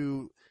have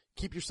to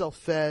keep yourself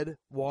fed,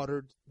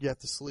 watered, you have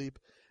to sleep.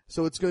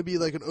 So it's going to be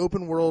like an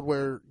open world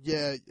where,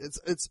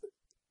 it's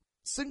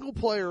single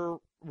player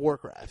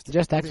Warcraft.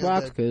 Just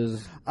Xbox?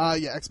 Because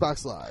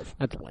Xbox Live.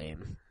 that's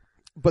lame.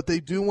 But they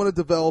do want to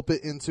develop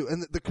it into,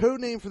 and the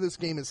code name for this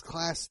game is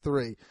Class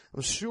 3.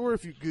 I'm sure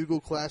if you Google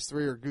Class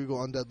 3 or Google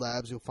Undead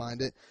Labs, you'll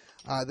find it.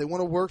 They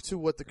want to work to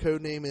what the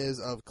code name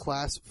is of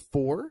Class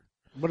 4.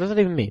 What does that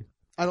even mean?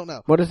 I don't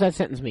know. What does that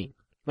sentence mean?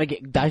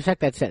 Like, dissect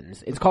that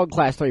sentence. It's called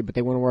Class 3, but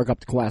they want to work up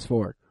to Class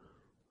 4.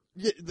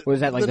 Yeah,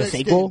 Was that like the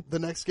sequel? The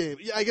next game.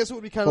 Yeah, I guess it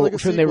would be kind of like a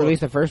shouldn't sequel. they release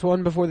the first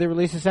one before they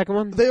release the second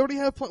one? They already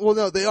have well,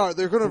 no, they are.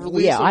 They're going to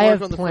release Yeah, it I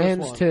have on the plans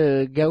first one.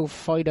 to go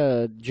fight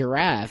a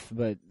giraffe,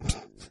 but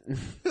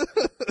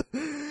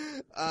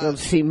don't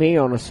see me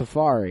on a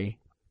safari.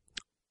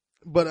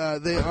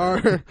 But they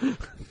are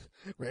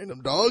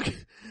random dog.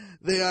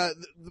 They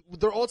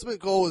their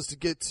ultimate goal is to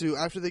get to,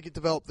 after they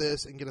develop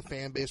this and get a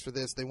fan base for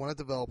this, they want to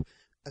develop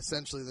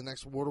essentially the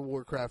next World of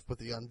Warcraft with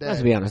the undead.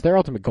 Let's be honest, their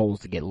ultimate goal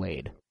is to get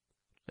laid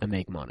and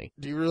make money.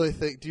 Do you really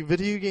think? Do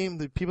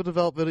people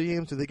develop video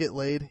games? Do they get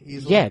laid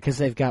easily? Yeah, because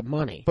they've got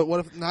money. But what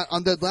if not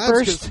Undead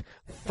Labs?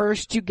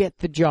 First you get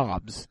the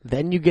jobs,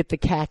 then you get the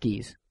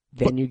khakis,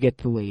 then you get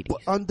the ladies.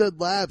 But Undead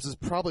Labs is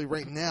probably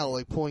right now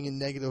like pulling in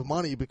negative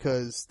money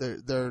because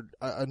they're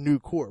a new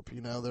corp.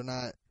 You know, they're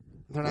not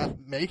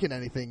making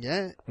anything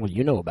yet. Well,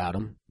 you know about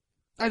them.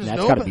 That's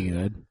got to be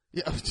good.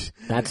 Yeah,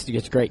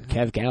 it's great.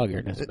 Kev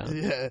Gallagher knows about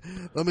it. Yeah,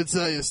 let me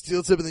tell you,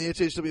 Steel Tip and the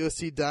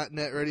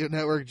HHWST.net radio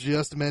network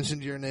just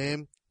mentioned your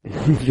name.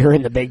 You're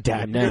in the big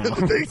time now. You're in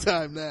the big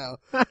time now.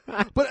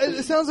 But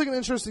it sounds like an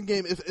interesting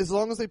game, as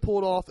long as they pull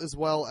it off as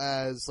well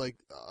as like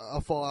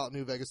a Fallout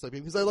New Vegas type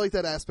game. Because I like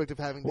that aspect of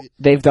having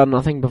They've done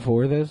nothing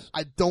before this?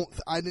 I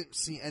didn't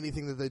see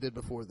anything that they did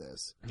before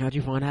this. How'd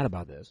you find out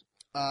about this?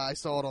 I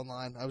saw it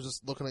online. I was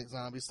just looking at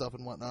zombie stuff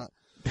and whatnot.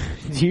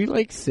 Do you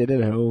like sit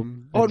at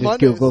home and On just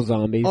Mondays. Google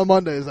zombies? On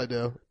Mondays I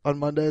do. On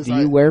Mondays do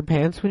you wear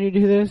pants when you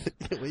do this?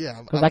 Well,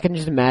 yeah. Because I can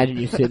just imagine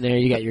you sitting there,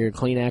 you got your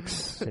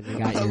Kleenex, and you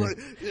got your like,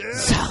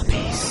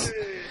 zombies.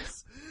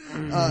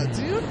 I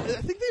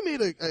think they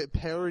made a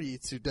parody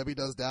to Debbie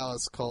Does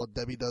Dallas called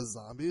Debbie Does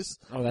Zombies.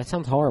 Oh, that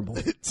sounds horrible.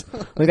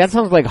 Like, that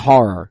sounds like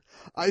horror.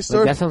 That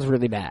sounds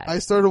really bad. I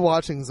started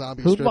watching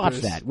Zombie Who'd Strippers. watch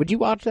that? Would you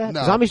watch that?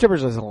 No. Zombie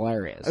Strippers is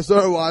hilarious. I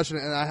started watching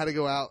it, and I had to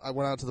go out. I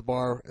went out to the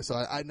bar, so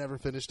I never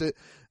finished it.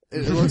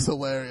 It looks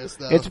hilarious,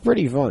 though. It's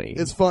pretty funny.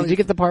 It's funny. Did you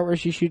get the part where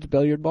she shoots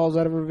billiard balls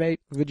out of her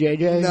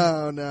JJ?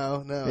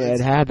 No. Yeah, it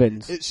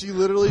happens. She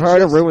literally Sorry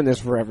to ruin this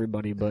for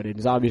everybody, but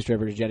in Zombie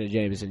Strippers, Jenna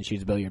Jameson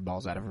shoots billiard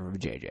balls out of her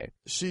JJ.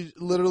 She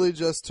literally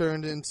just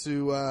turned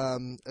into a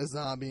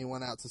zombie and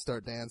went out to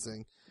start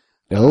dancing.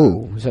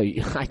 Oh, so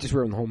I just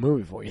ruined the whole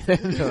movie for you.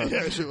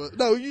 Yeah, she was.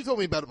 No, you told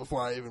me about it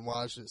before I even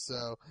watched it,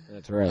 so.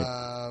 That's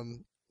right.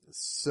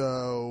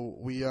 So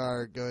we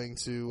are going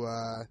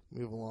to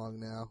move along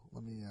now.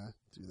 Let me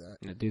do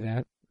that. Do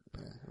that?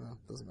 Yeah, well,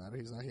 doesn't matter.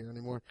 He's not here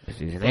anymore.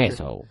 He's an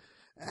asshole.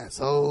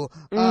 Asshole.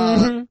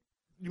 Mm-hmm.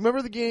 You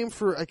remember the game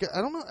for? I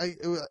don't know.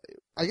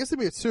 I guess it'd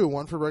be a two.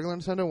 One for regular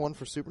Nintendo, one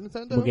for Super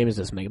Nintendo. What game is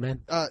this? Mega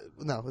Man?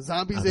 No.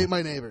 Zombies Ate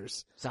My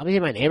Neighbors. Zombies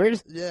Ate My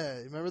Neighbors? Yeah,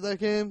 you remember that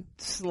game?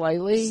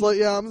 Slightly.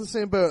 Yeah, I'm in the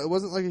same boat. It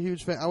wasn't like a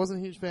huge fan. I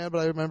wasn't a huge fan, but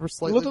I remember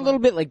slightly. It looked a little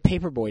bit like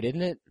Paperboy,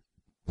 didn't it?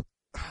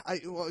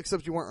 Well,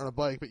 except you weren't on a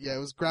bike, but yeah, it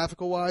was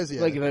graphical wise.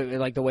 Yeah,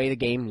 like the way the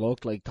game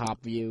looked, like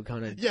top view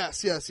kind of.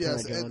 Yes.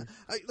 And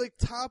like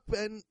top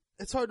and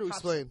it's hard to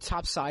explain.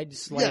 Top side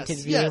slanted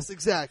view. Yes,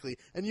 exactly.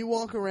 And you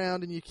walk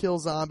around and you kill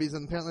zombies,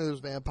 and apparently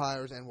there's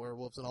vampires and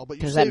werewolves and all. But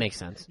that makes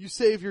sense. You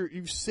save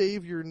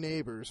your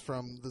neighbors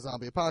from the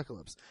zombie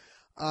apocalypse.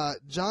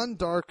 John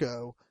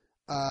Darko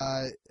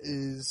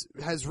has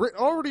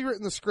already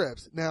written the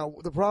script. Now,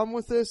 the problem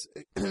with this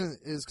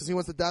is because he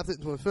wants to adapt it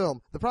into a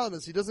film. The problem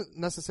is he doesn't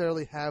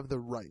necessarily have the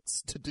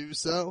rights to do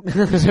so.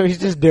 So he's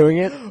just doing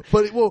it.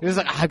 But he's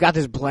like, I've got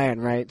this plan,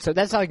 right? So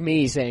that's like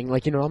me saying,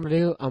 like, you know what I'm gonna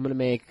do? I'm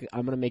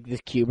gonna make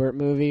this Q*bert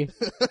movie.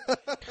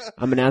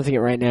 I'm announcing it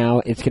right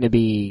now. It's gonna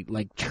be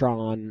like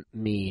Tron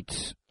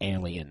meets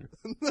Alien.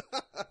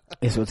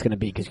 Is what it's gonna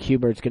be, because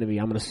Q*bert's gonna be.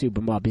 I'm gonna soup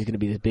him up. He's gonna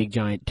be this big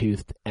giant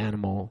toothed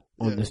animal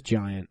on this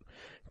giant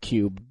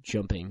cube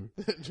jumping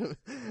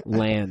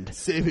land,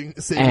 saving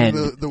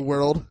the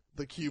world,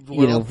 the cubed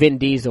world. You know, Vin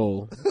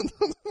Diesel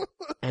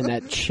and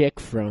that chick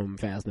from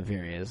Fast and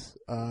Furious,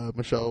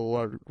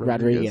 Michelle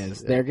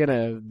Rodriguez. Yeah. They're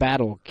gonna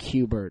battle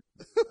Q*bert,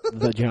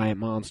 the giant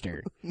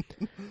monster.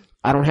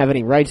 I don't have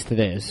any rights to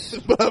this,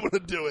 but I'm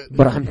gonna do it.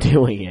 But I'm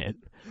doing it.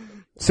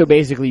 So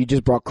basically, you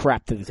just brought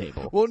crap to the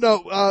table. Well,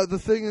 no. The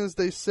thing is,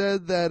 they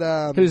said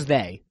that who's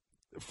they?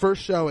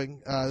 First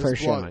showing.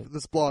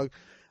 This blog.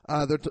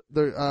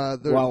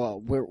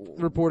 We're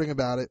reporting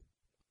about it,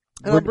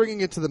 and I'm bringing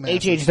it to the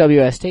masses.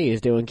 HHWST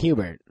is doing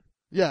Q*bert.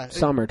 Yeah.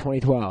 Summer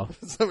 2012.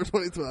 Summer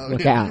 2012.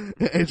 Look out.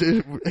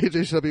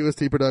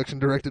 AJWST production,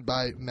 directed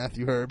by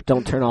Matthew Herb.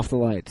 Don't turn off the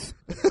lights.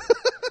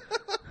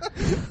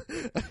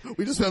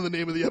 We just found the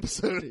name of the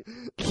episode.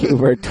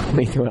 Keyword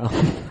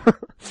 2012.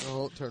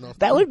 Don't turn off.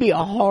 That would be a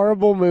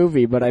horrible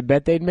movie, but I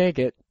bet they'd make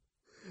it.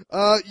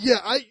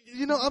 Yeah,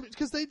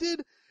 because they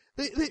did.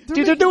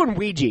 They're doing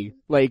Ouija.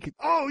 Like,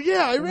 oh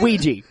yeah, I read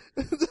Ouija.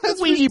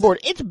 Ouija board.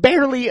 It's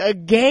barely a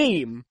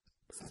game.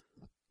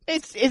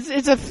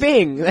 It's a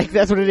thing. Like,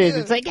 that's what it is.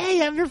 Yeah. It's like, hey,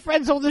 have your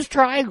friends hold this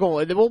triangle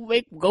and we'll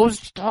make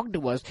ghosts talk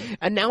to us.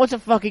 And now it's a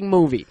fucking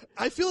movie.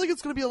 I feel like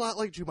it's gonna be a lot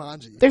like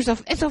Jumanji.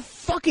 It's a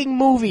fucking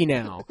movie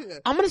now. Yeah.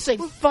 I'm gonna say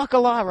fuck a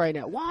lot right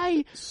now.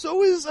 Why?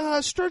 So is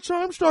Stretch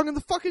Armstrong and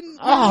the fucking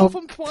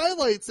from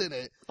Twilight's in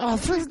it. Oh,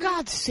 for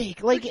God's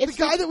sake. Like, the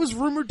guy that was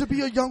rumored to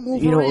be a young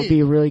Wolverine. You know, it would be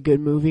a really good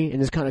movie, and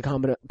this kind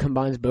of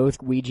combines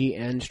both Ouija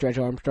and Stretch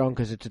Armstrong,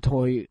 because it's a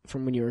toy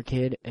from when you were a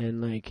kid,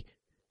 and, like,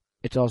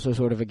 it's also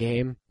sort of a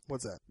game.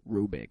 What's that?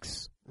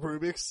 Rubik's.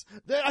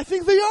 I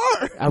think they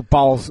are.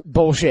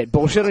 Bullshit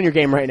on your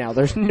game right now.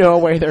 There's no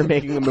way they're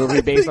making a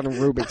movie based on a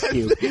Rubik's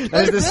Cube.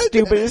 That is the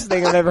stupidest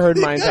thing I've ever heard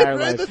in my entire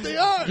life. That they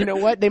are. You know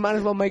what? They might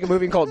as well make a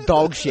movie called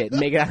Dog Shit and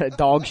make it out of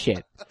dog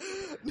shit.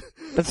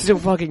 That's so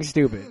fucking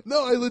stupid.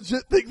 No, I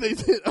legit think they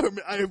did.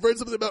 I read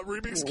something about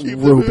Rubik's Cube.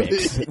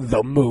 Rubik's,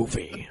 the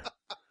movie.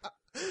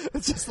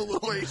 It's just a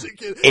little Asian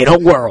kid. In a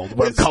world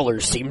where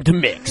colors seem to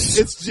mix.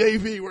 It's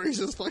JV where he's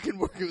just fucking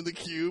working with the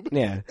cube.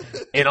 Yeah.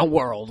 In a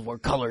world where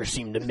colors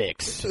seem to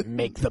mix,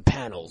 make the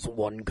panels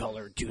one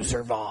color to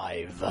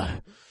survive.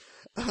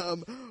 They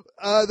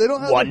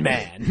don't have one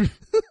man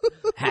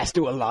has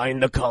to align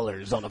the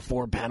colors on a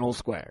 4-panel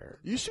square.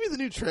 You should be the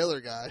new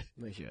trailer guy.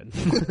 I should.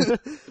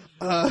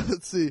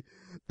 Let's see.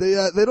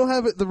 They don't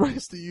have the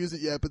rights to use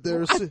it yet, but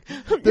they're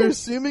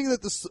assuming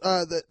that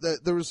that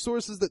there were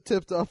sources that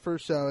tipped off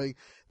first showing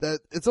that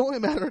it's only a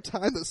matter of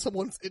time that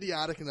someone's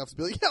idiotic enough to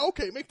be like, yeah,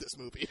 okay, make this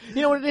movie.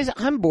 You know what it is?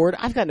 I'm bored.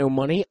 I've got no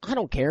money. I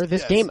don't care.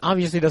 This game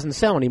obviously doesn't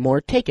sell anymore.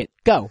 Take it.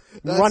 Go.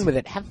 Run with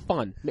it. Have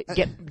fun.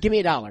 Give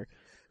me $1.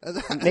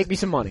 Make me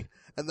some money.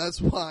 And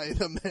that's why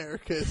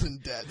America is in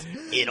debt.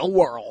 In a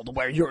world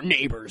where your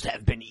neighbors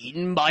have been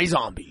eaten by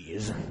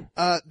zombies.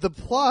 The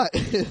plot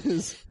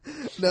is...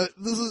 Now,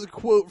 this is a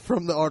quote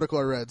from the article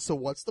I read. So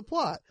what's the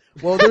plot?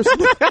 Well,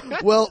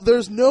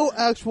 there's no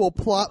actual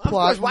plot.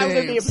 Why would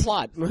there be a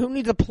plot? Who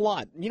needs a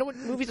plot? You know what?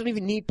 Movies don't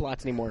even need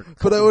plots anymore.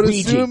 But I would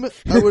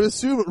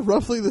assume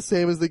roughly the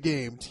same as the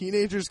game.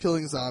 Teenagers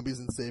killing zombies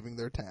and saving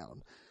their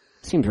town.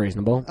 Seems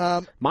reasonable.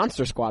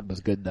 Monster Squad was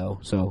good, though.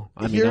 So,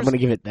 I mean, I'm going to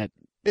give it that.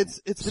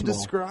 It's been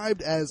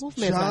described as It's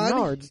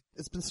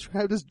been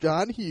described as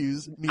John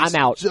Hughes meets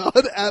I'm out. Judd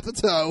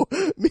Apatow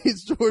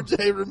meets George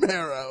A.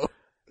 Romero.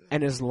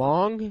 And as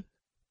long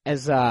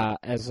as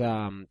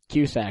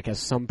Cusack has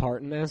some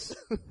part in this,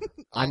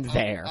 I'm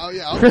there. Oh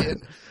yeah, I'll be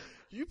in.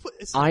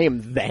 I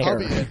am there. I'll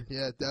be in.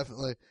 Yeah,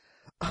 definitely.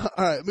 All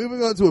right,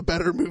 moving on to a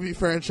better movie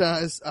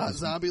franchise,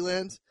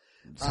 Zombieland.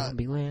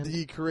 Zombieland.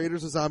 The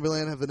creators of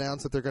Zombieland have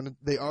announced that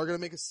they are gonna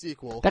make a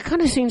sequel. That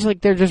kind of seems like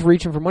they're just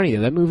reaching for money,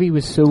 though. That movie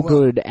was so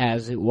good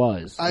as it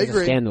was. I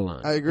agree. A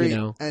standalone. I agree. You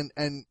know?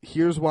 And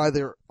here's why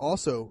they're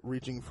also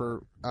reaching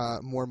for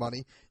more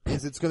money: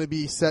 is it's going to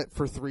be set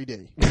for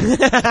 3D.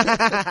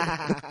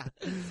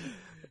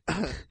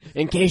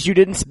 In case you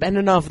didn't spend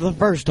enough the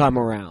first time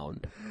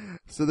around.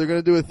 So they're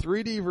going to do a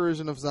 3D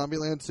version of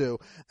Zombieland 2,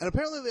 and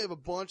apparently they have a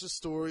bunch of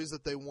stories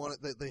that they want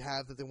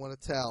to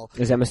tell.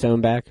 Is Emma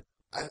Stone back?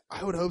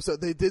 I would hope so.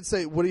 They did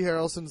say Woody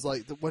Harrelson's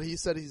what he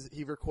said.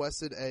 He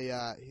requested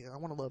I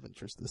want a love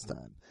interest this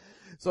time.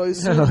 So I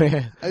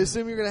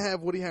assume you're gonna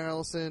have Woody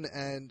Harrelson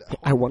and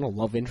I want a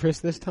love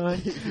interest this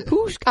time. Yeah.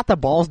 Who's got the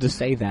balls to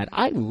say that?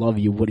 I love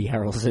you, Woody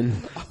Harrelson.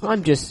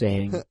 I'm just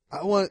saying.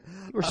 We're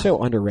so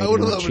underrated. I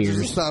want a love Cheers.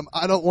 interest this time.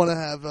 I don't want to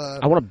have.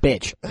 I want a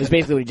bitch. It's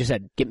basically what he just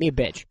said. Get me a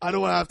bitch. I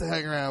don't want to have to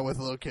hang around with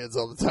little kids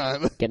all the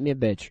time. Get me a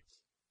bitch.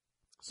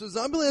 So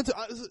Zombieland 2,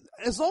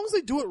 as long as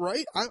they do it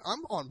right, I'm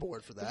on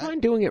board for that. They're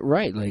fine doing it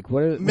right. Like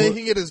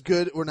making it as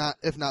good or not,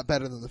 if not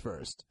better than the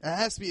first. It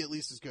has to be at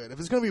least as good. If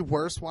it's going to be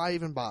worse, why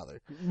even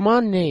bother?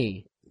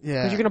 Money.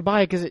 Yeah. Because you're going to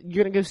buy it because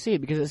you're going to go see it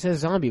because it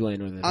says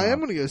Zombieland with it. I am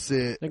going to go see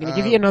it. They're going to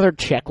give you another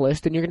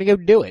checklist and you're going to go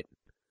do it.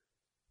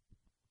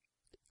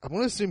 I'm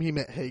going to assume he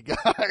meant hey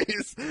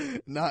guys,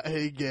 not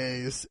hey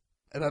gays.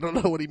 And I don't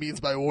know what he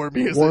means by war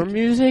music. War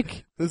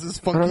music? This is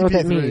Funky I don't know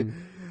what P3. that means.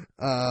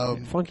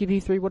 Funky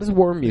P3, what does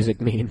war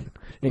music mean?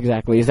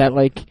 Exactly. Is that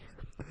like,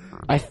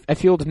 I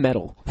feel it's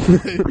metal.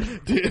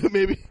 Dude,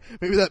 maybe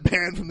that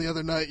band from the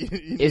other night.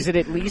 Is it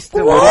at least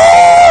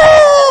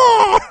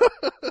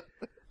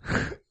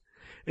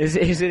is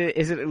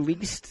it at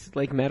least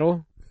like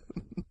metal?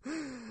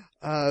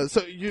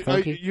 So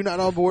you're not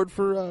on board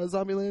for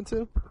Zombieland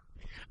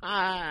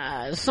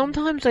 2?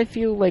 Sometimes I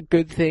feel like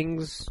good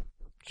things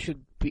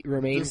should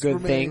remain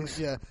good things.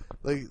 Yeah.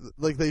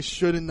 Like they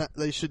should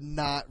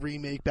not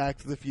remake Back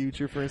to the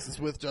Future, for instance,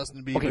 with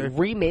Justin Bieber. Okay,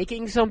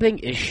 remaking something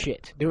is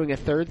shit. Doing a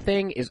third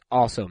thing is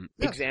awesome.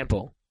 Yeah.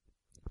 Example: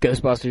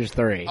 Ghostbusters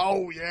 3.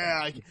 Oh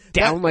yeah,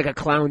 Down like a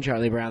clown,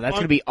 Charlie Brown. That's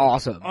gonna be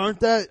awesome. Aren't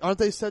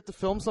they set to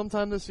film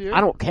sometime this year?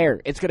 I don't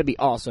care. It's gonna be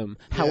awesome.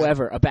 Yeah.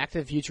 However, a Back to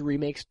the Future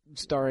remake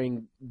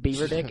starring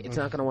Beaver Dick, it's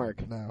not gonna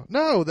work.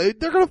 No, they're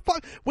gonna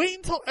wait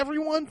until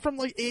everyone from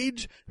like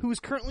who is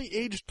currently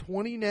age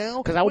 20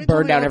 now. Because I will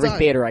burn down every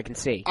theater I can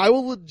see. I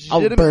will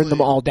legitimately. I'll burn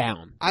them all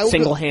down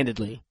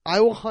single-handedly.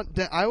 I will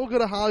I will go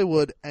to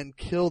Hollywood and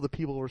kill the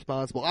people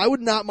responsible. I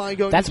would not mind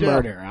going. That's to jail.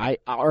 murder.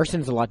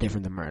 Arson's a lot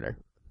different than murder.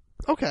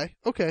 Okay.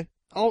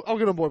 I'll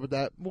get on board with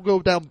that. We'll go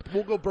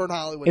burn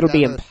Hollywood. It'll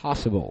be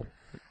impossible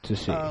to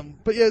see.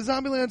 But yeah,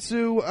 Zombieland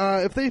 2,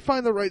 if they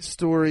find the right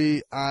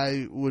story,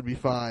 I would be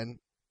fine.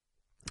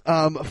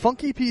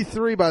 Funky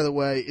P3, by the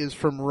way, is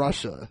from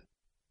Russia.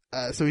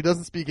 So he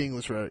doesn't speak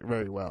English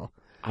very well.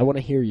 I want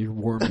to hear your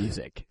war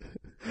music.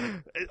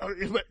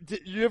 Did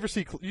you ever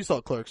you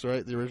saw Clerks,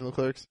 right? The original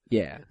Clerks?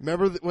 Yeah.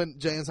 Remember when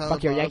Jay and Silent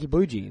Fuck your Yankee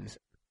Blue Jeans.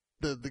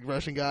 The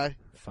Russian guy?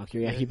 Fuck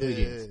your Yankee Blue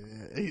Jeans.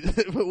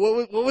 Yeah.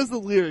 What was the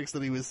lyrics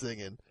that he was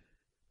singing?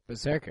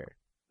 Berserker.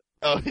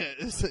 Oh,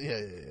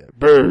 yeah.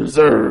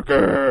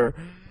 Berserker.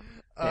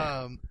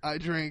 Yeah. I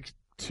drank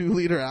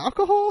 2-liter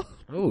alcohol.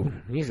 Oh,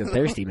 he's a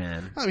thirsty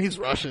man. I mean, he's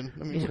Russian.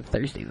 He's a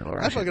thirsty little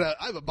Russian.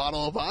 I have a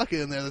bottle of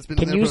vodka in there that's been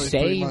Can in there you for like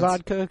say 3 months.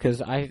 vodka?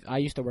 Because I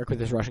used to work with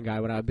this Russian guy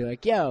when I would be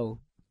like, yo,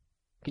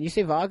 can you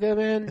say vodka,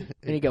 man?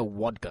 And he'd go,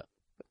 vodka.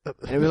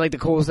 And it was like the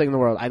coolest thing in the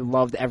world. I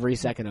loved every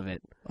second of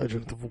it. I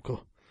drink the vodka.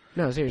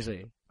 No,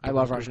 seriously. I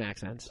love Russian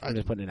accents. I'm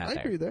just putting it out there.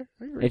 I agree there.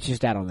 It's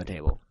just out on the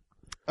table.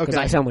 Because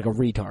Okay. I sound like a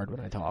retard when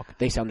I talk.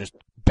 They sound just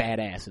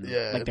badass and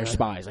like they're no.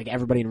 spies. Like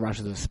everybody in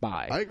Russia's a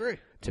spy. I agree.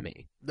 To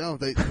me. No,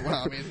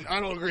 I mean, I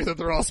don't agree that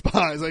they're all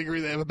spies. I agree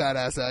they have a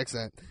badass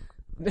accent.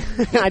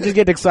 I just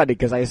get excited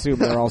because I assume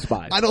they're all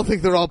spies. I don't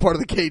think they're all part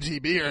of the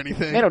KGB or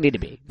anything. They don't need to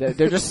be.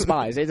 They're just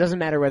spies. It doesn't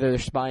matter whether they're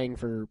spying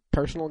for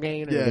personal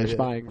gain or they're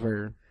spying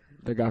for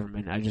the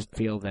government. I just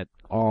feel that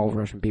all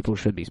Russian people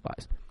should be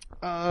spies.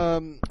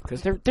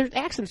 Because their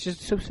accent's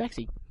just so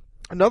sexy.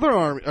 Another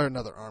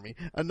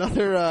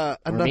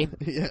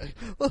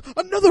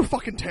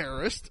fucking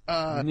terrorist.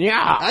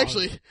 Yeah.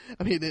 Actually,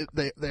 I mean,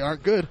 they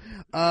aren't good.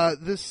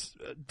 This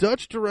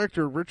Dutch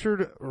director,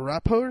 Richard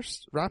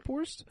Raphorst?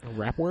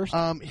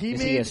 He Is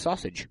made he a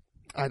sausage?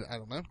 I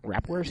don't know.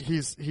 Rapwurst?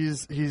 He's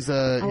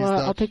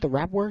I'll take the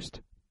Rapwurst,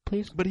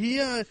 please. But he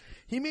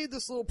made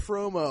this little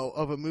promo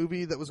of a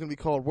movie that was going to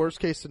be called Worst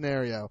Case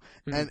Scenario,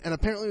 and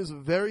apparently it was a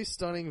very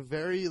stunning,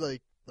 very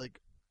like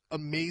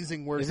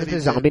amazing work. Is it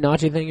the zombie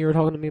Nazi thing you were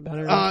talking to me about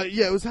earlier?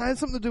 Yeah, it had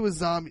something to do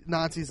with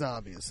Nazi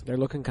zombies. They're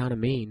looking kind of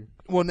mean.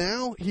 Well,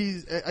 now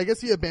I guess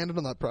he abandoned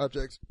on that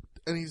project,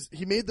 and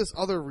he made this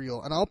other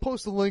reel, and I'll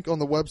post a link on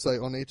the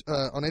website on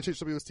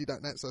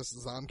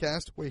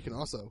hhwst.net/Zombcast, where you can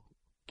also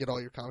get all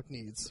your comic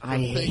needs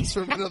from things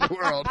from another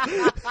world.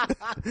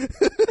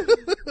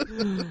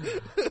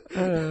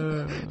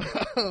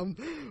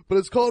 But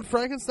it's called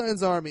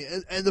Frankenstein's Army,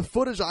 and the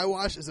footage I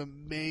watched is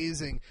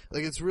amazing.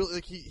 Like, it's really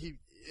like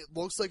it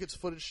looks like it's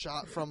footage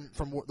shot from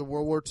the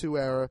World War II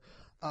era.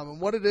 And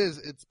what it is,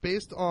 it's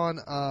based on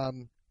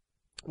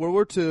World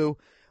War II.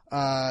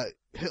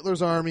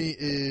 Hitler's army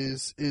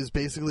is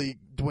basically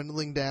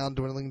dwindling down,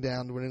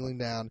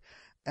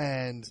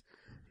 and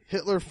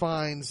Hitler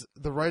finds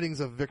the writings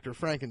of Victor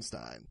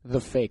Frankenstein.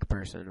 The fake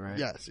person, right?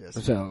 Yes.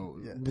 So,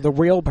 the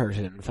real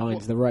person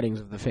finds the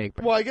writings of the fake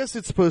person. Well, I guess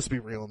it's supposed to be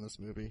real in this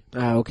movie.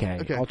 Okay.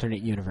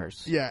 Alternate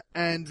universe. Yeah,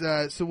 and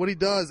so what he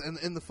does, and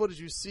in the footage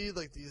you see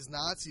like these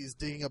Nazis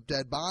digging up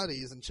dead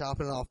bodies and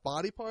chopping off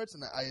body parts,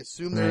 and I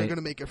assume they're going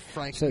to make a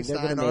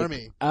Frankenstein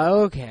army.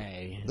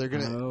 Okay. They're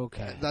going to.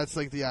 Okay. That's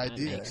like the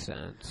idea. That makes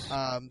sense.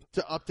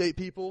 To update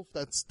people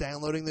that's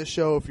downloading this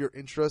show, if you're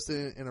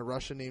interested in a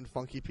Russian named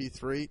Funky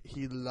P3,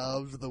 he loved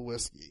the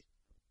whiskey.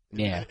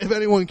 Yeah. If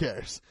anyone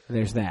cares.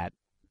 There's that.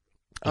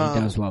 He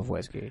does love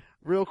whiskey.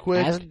 Real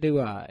quick. As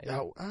do I.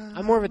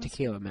 I'm more of a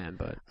tequila man,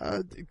 but.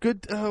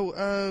 Good.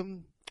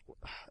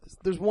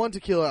 There's one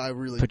tequila I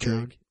really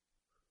Patron.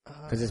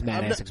 Because it's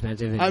mad ass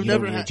expensive and you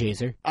don't need a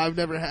chaser. I've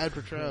never had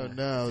Patron.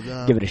 No.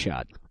 Give it a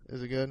shot.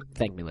 Is it good?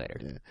 Thank me later.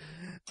 Yeah.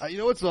 You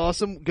know what's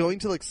awesome? Going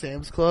to like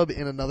Sam's Club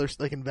in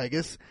in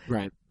Vegas.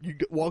 Right. You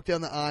walk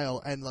down the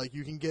aisle and like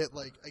you can get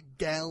like a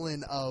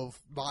gallon of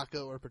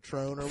vodka or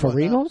Patron or for whatnot.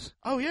 reals?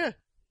 Oh yeah.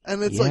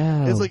 And it's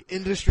like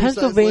industry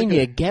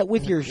Pennsylvania, get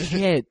with your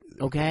shit,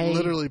 okay?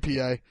 Literally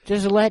PA.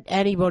 Just let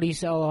anybody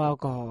sell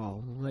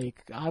alcohol.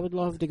 Like, I would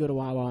love to go to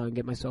Wawa and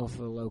get myself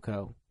a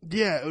Loco.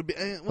 Yeah, it would be.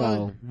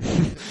 Well,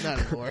 not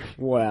anymore.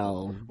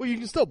 Well, you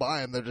can still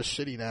buy them. They're just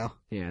shitty now.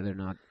 Yeah, they're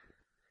not.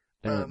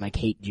 They're not like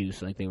hate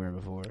juice like they were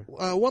before.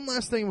 One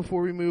last thing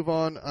before we move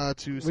on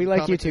to some we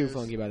like you comic too, news.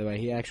 Funky, by the way.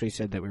 He actually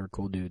said that we were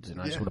cool dudes, and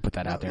I just want to put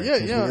that out there.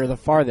 Yeah. We're the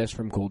farthest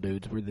from cool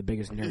dudes. We're the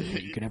biggest nerds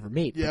that you could ever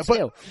meet. Yeah, but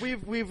still.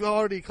 we've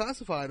already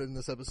classified in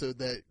this episode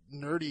that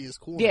nerdy is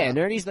cool Yeah,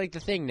 now. nerdy's like the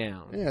thing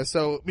now. Yeah,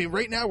 so, I mean,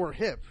 right now we're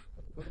hip.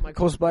 Look at my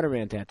cool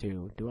Spider-Man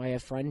tattoo. Do I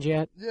have friends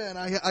yet? Yeah, and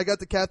I got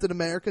the Captain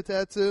America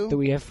tattoo. Do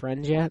we have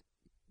friends yet?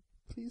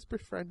 Please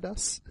befriend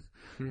us.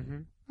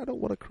 Mm-hmm. I don't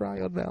want to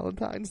cry on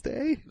Valentine's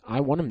Day.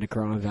 I want him to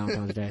cry on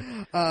Valentine's Day.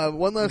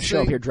 One last Show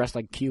thing. up here dressed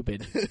like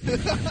Cupid.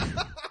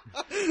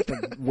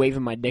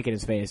 Waving my dick in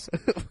his face.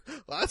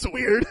 Well, that's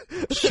weird.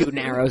 Shooting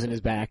arrows in his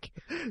back.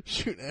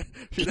 Shooting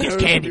Get arrows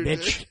this candy, in your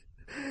bitch. dick.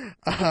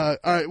 All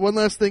right, one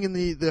last thing in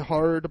the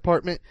horror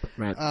department.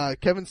 Right.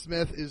 Kevin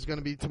Smith is going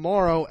to be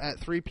tomorrow at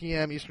 3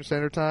 p.m. Eastern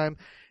Standard Time.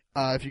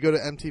 If you go to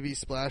MTV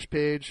Splash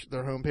page,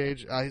 their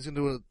homepage, he's going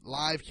to do a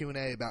live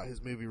Q&A about his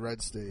movie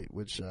Red State,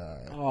 which...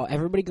 Oh,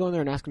 everybody go in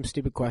there and ask him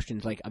stupid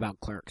questions, like, about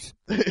Clerks.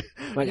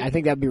 Like, I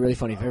think that'd be really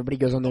funny if everybody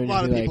goes on there and a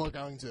lot just of be people like,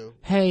 are going to.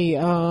 Hey,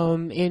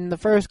 in the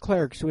first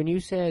Clerks, when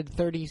you said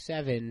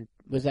 37,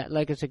 was that,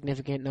 like, a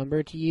significant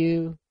number to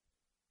you?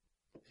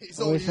 He's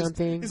or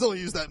something? He's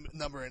only used that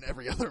number in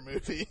every other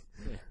movie.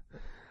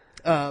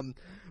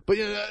 But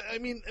yeah, I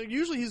mean,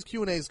 usually his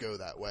Q&As go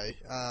that way.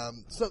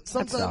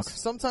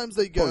 Sometimes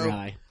they go. Poor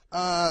guy.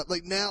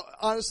 Like now,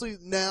 honestly,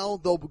 now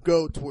they'll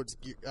go towards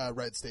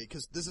Red State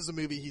because this is a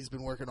movie he's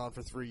been working on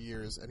for 3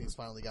 years and he's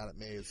finally got it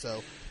made.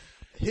 So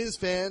his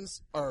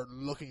fans are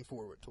looking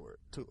forward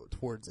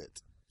towards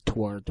it.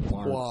 Twats.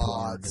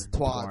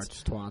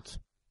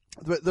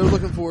 They're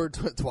looking forward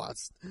to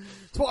twats.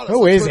 Twat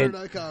Who isn't?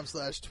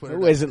 Twitter.com/Twitter.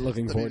 Who isn't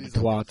looking forward to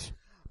twats?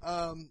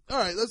 All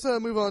right, let's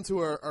move on to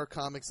our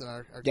comics and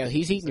our Yeah,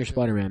 he's eating your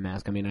Spider-Man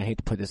mask. I mean, I hate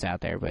to put this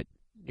out there, but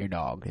your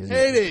dog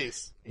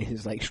Hades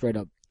is like straight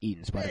up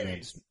eating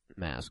Spider-Man's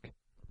mask.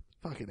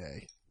 Fucking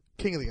A.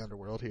 King of the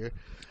underworld here.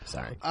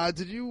 Sorry.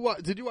 Did you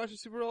watch the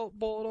Super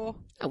Bowl at all?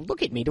 Oh,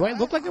 look at me. Do I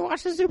look like I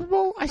watched the Super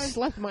Bowl? I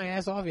slept my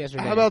ass off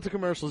yesterday. How about the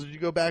commercials? Did you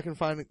go back and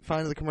find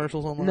the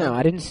commercials online? No,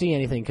 I didn't see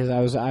anything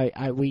because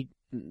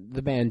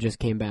the band just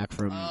came back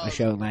from a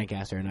show in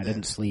Lancaster and I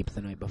didn't sleep the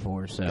night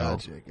before. So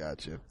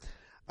Gotcha.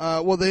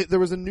 Well, there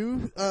was a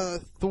new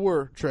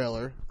Thor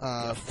trailer.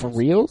 For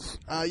reals?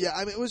 Yeah,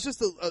 I mean, it was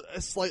just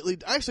a slightly...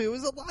 Actually, it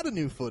was a lot of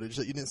new footage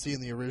that you didn't see in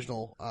the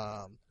original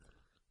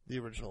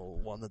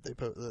one that they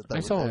put. I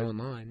saw it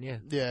online, yeah.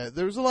 Yeah,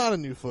 there was a lot of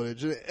new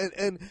footage,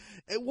 and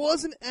it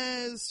wasn't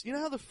as... You know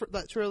how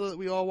that trailer that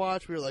we all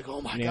watched, we were like,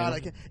 oh my god, I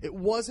can't... It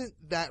wasn't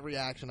that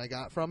reaction I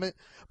got from it,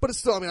 but it's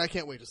still, I mean, I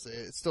can't wait to see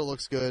it. It still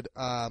looks good.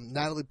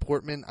 Natalie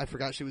Portman, I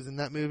forgot she was in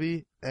that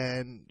movie,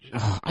 and...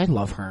 I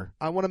love her.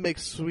 I want to make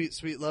sweet,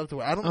 sweet love to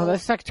her. I don't know... Oh,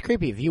 that's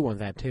creepy if you want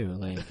that too.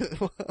 Like... we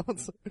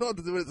don't have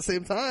to do it at the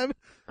same time.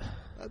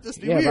 That'd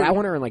just be weird. But I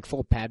want her in like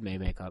full Padme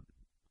makeup.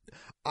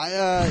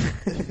 I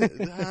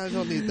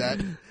don't need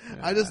that.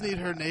 I just need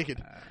her naked.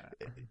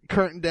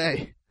 Current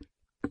day.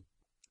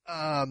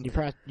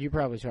 You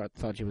probably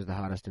thought she was the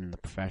hottest in The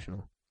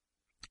Professional.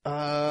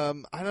 I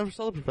never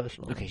saw The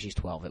Professional. Okay, she's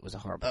 12. It was a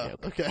horrible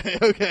joke.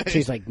 Okay.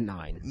 She's like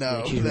 9.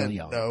 No, like, she's really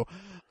young. No.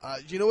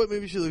 Do you know what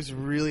movie she looks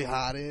really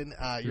hot in?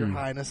 Your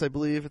Highness, I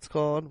believe it's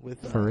called.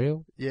 With For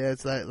real? Yeah,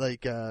 it's that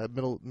like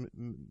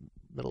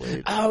middle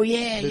age. Oh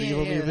yeah.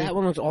 Movie. That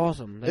one looks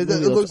awesome. That It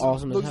movie looks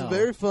awesome looks as hell.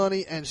 very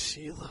funny, and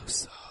she looks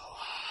so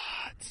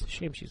hot.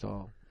 Shame she's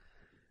all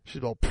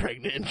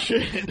pregnant and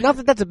shit. Not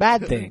that that's a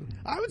bad thing.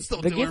 I would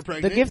still do her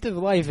pregnant. The gift of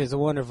life is a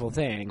wonderful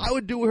thing. I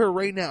would do her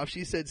right now if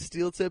she said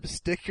steel tip,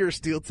 stick your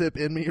steel tip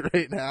in me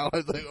right now. I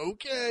was like,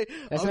 okay.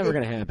 That's never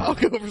going to happen. I'll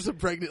go for some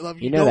pregnant love.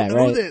 You know that,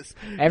 right? This.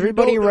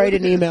 Everybody write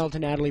an email to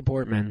Natalie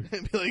Portman.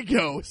 And be like,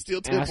 yo,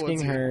 steel tip.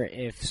 Asking her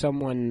if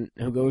someone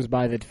who goes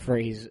by the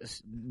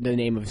phrase, the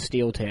name of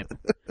steel tip,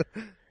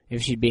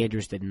 if she'd be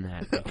interested in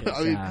that.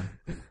 Because,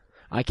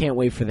 I can't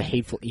wait for the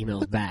hateful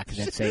emails back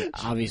that say,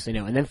 obviously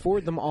no. And then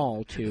forward them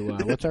all to,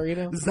 what's our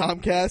email?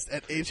 Zombcast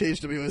at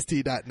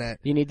hhwst.net.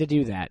 You need to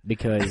do that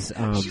because...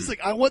 she's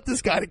like, I want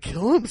this guy to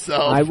kill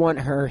himself. I want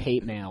her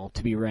hate mail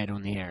to be read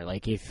on the air.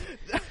 Like if...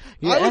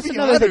 Yeah, I would that's be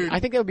another thing. honored. I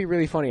think that would be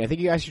really funny. I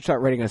think you guys should start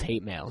writing us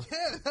hate mails.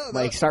 Yeah, no.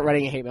 Like, start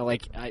writing a hate mail.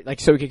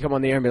 Like so we can come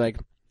on the air and be like,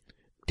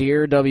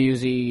 Dear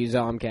WZ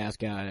Zombcast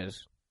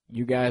guys,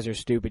 you guys are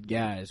stupid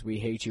guys. We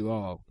hate you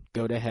all.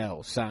 Go to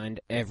hell.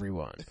 Signed,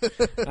 everyone.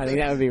 I think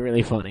that would be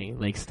really funny.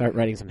 Like, start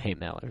writing some hate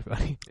mail,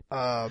 everybody.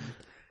 A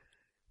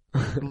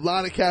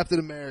lot of Captain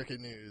America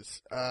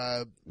news.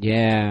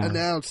 Yeah.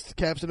 Announced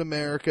Captain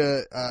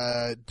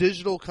America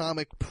digital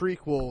comic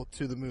prequel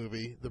to the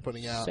movie they're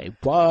putting out. Say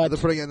what? They're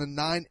putting out a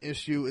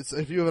 9-issue. It's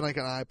if you have like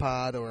an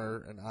iPod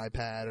or an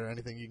iPad or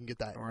anything, you can get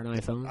that. Or an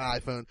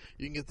iPhone.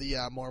 You can get the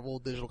Marvel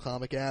digital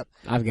comic app.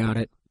 I've got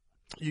it.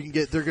 You can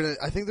get.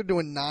 I think they're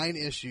doing 9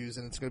 issues,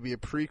 and it's going to be a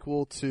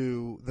prequel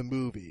to the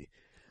movie.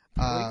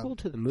 Prequel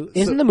to the movie?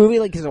 Isn't the movie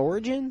like his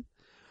origin?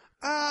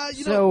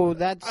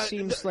 That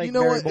seems like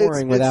very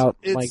boring without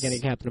like any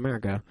Captain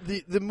America.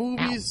 The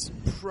movie's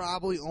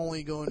probably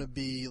only going to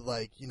be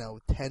like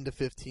 10 to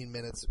 15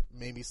 minutes,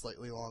 maybe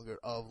slightly longer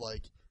of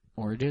like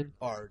origin,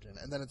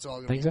 and then it's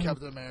all going to be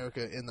Captain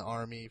America in the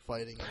army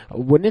fighting.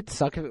 Wouldn't it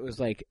suck if it was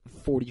like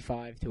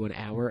 45 to an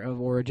hour of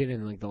origin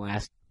and like the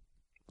last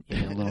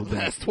little bit?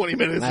 Last 20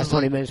 minutes. Last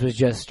 20 minutes was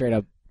just straight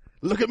up.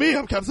 Look at me,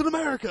 I'm Captain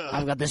America.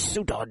 I've got this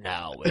suit on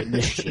now and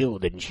the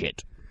shield and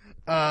shit.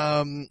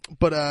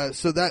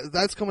 So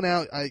that's coming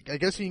out. I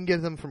guess you can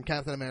get them from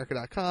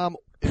CaptainAmerica.com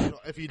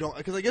if you don't,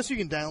 because I guess you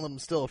can download them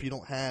still if you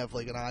don't have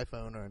like an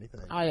iPhone or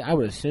anything. I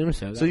would assume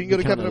so. So you can go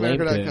to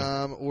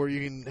CaptainAmerica.com, or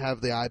you can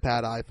have the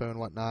iPad, iPhone,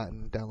 whatnot,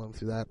 and download them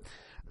through that.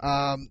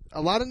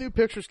 A lot of new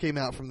pictures came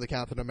out from the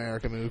Captain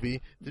America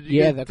movie.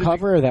 The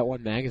cover of that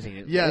one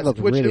magazine. It looked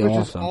really which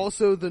awesome. is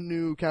also the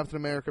new Captain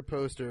America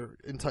poster.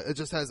 It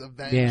just has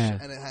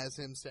Avenge, and it has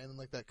him standing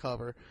like that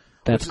cover.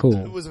 That's cool.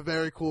 It was a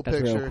very cool That's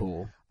picture. Real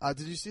cool.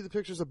 Did you see the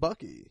pictures of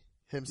Bucky?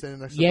 Him standing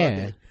next to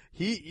Bucky.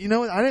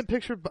 I didn't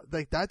picture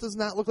like that. Does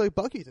not look like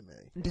Bucky to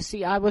me. To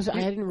see, I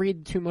didn't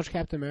read too much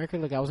Captain America.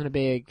 Like I wasn't a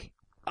big.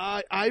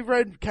 I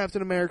read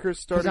Captain America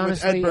starting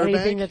honestly, with Ed Burbank.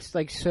 Anything that's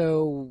like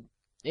so,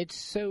 it's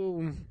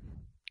so.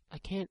 I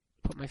can't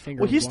put my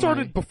finger. Well, he on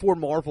started why. before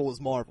Marvel was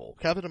Marvel.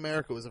 Captain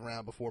America was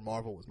around before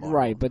Marvel was Marvel.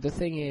 Right, but the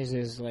thing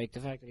is like the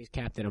fact that he's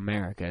Captain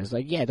America is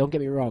like, yeah, don't get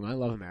me wrong, I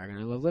love America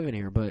and I love living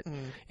here, but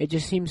it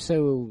just seems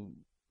so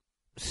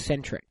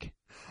centric.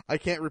 I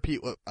can't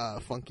repeat what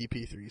Funky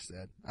P3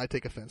 said. I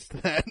take offense to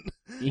that.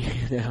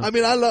 I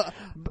mean, I love.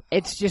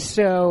 It's just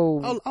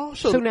so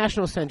so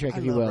national centric,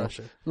 if you will.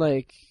 Russia.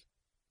 Like,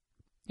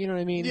 you know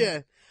what I mean?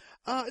 Yeah.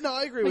 No,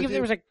 I agree with you.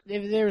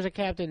 If there was a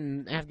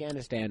Captain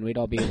Afghanistan, we'd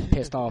all be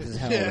pissed off as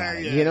hell.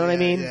 You know what I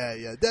mean?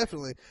 Yeah,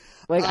 definitely.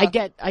 Like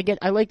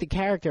I like the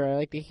character, I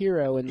like the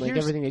hero, and like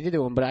everything they did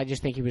to him, but I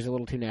just think he was a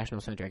little too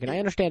national centric. And I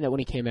understand that when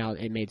he came out,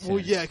 it made sense. Well,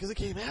 yeah, because it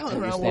came out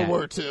around World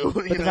War II.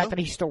 But the fact that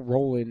he's still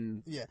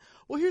rolling. Yeah.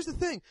 Well, here's the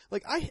thing.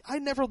 Like I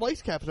never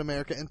liked Captain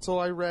America until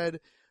I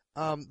read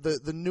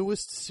the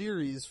newest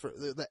series for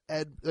the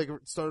Ed, like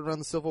it started around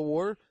the Civil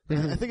War.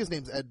 Mm-hmm. I think his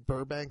name's Ed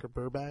Burbank or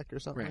Burback or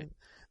something. Right.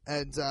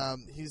 And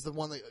he's the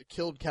one that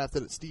killed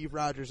Captain Steve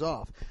Rogers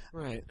off.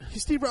 Right.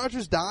 Steve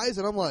Rogers dies,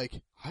 and I'm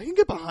like, I can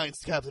get behind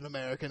Captain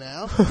America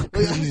now.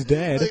 He's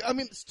dead. Like, I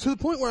mean, to the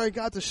point where I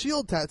got the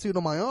shield tattooed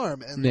on my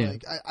arm, and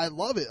like I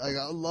love it. Like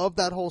I love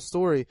that whole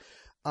story.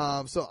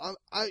 So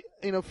I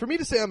for me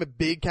to say I'm a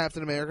big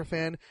Captain America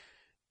fan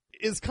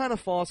is kind of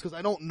false because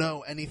I don't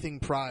know anything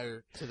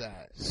prior to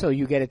that. So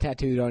you get it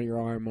tattooed on your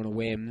arm on a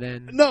whim,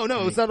 then? No,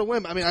 it's not a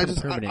whim. I mean,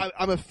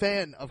 I'm a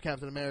fan of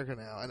Captain America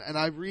now, and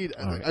I read,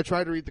 I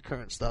try to read the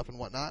current stuff and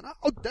whatnot.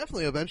 I'll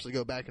definitely eventually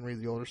go back and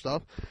read the older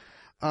stuff.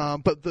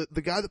 But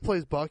the guy that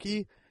plays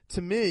Bucky,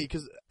 to me,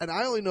 and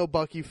I only know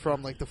Bucky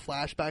from like the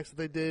flashbacks that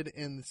they did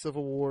in the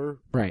Civil War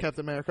Captain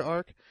America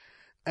arc,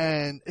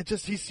 and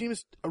he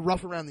seems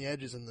rough around the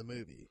edges in the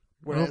movie.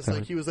 Whereas,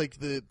 like he was like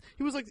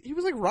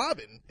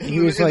Robin. He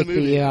was like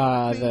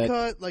the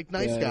cut, like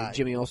nice guy,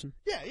 Jimmy Olsen.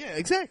 Yeah,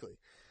 exactly.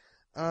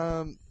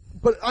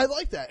 But I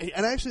like that.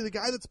 And actually, the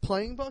guy that's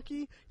playing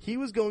Bucky, he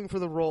was going for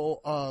the role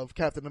of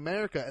Captain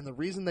America, and the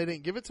reason they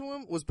didn't give it to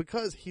him was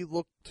because he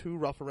looked too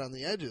rough around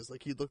the edges.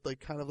 Like he looked like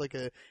kind of like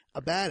a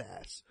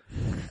badass.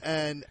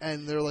 And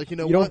they're like, you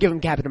don't give him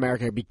Captain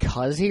America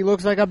because he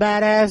looks like a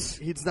badass.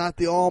 He's not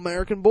the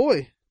all-American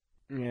boy.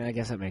 Yeah, I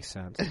guess that makes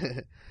sense.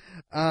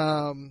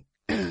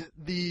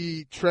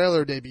 The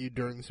trailer debuted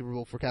during the Super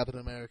Bowl for Captain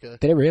America.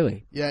 Did it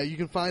really? Yeah, you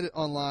can find it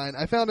online.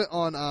 I found it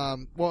on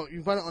you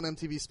can find it on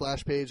MTV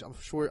Splash page. I'm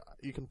sure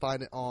you can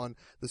find it on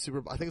the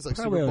Super Bowl. I think it's like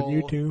probably Super Bowl.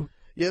 On YouTube.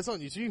 Yeah, it's on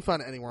YouTube. You can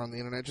find it anywhere on the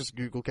internet. Just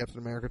Google Captain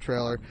America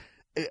trailer.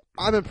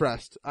 I'm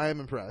impressed. I am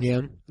impressed.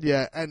 Yeah.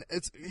 Yeah, and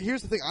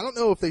here's the thing. I don't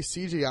know if they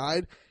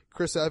CGI'd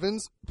Chris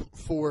Evans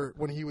for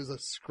when he was a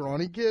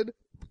scrawny kid,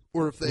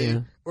 or if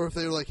they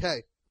were like,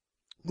 hey,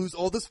 lose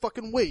all this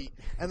fucking weight,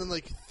 and then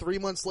like 3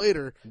 months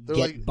later,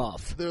 they're get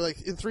buff. They're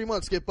like, in 3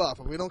 months, get buff.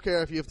 We don't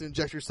care if you have to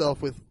inject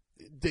yourself with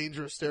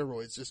dangerous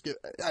steroids. Just get.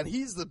 And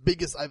he's the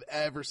biggest I've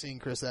ever seen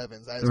Chris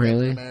Evans as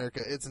Captain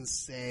America. It's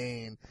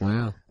insane.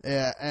 Wow.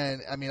 Yeah,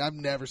 and I mean, I've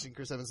never seen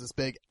Chris Evans this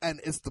big,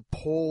 and it's the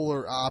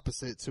polar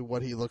opposite to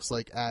what he looks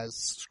like as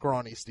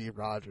scrawny Steve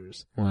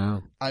Rogers.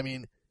 Wow. I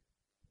mean,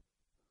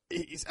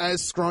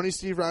 as scrawny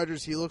Steve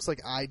Rogers, he looks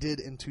like I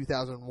did in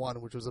 2001,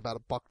 which was about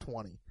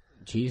 $120.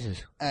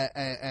 Jesus.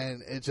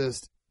 And it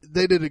just,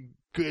 they did a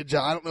good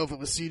job. I don't know if it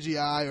was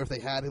CGI or if they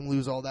had him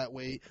lose all that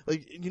weight.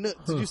 Like, did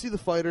you see The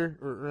Fighter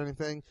or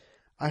anything?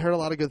 I heard a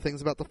lot of good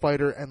things about The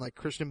Fighter, and like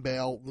Christian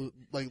Bale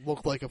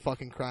looked like a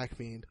fucking crack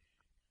fiend.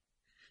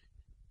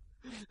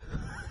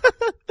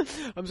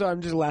 I'm sorry,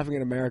 I'm just laughing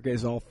at America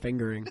is all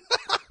fingering.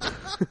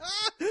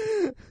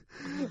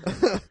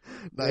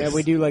 Nice. Yeah,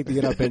 we do like to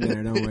get up in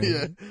there, don't we?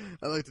 Yeah,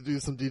 I like to do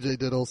some DJ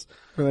diddles.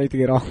 We like to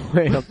get all the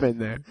way up in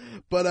there.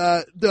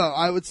 But no,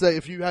 I would say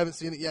if you haven't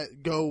seen it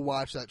yet, go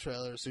watch that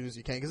trailer as soon as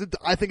you can, because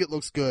I think it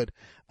looks good.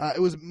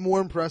 It was more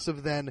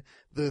impressive than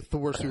the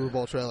Thor Super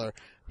Bowl trailer.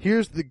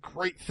 Here's the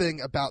great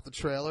thing about the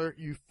trailer: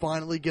 you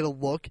finally get a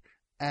look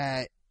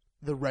at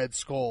the Red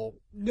Skull.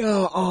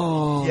 No,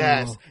 oh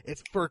yes,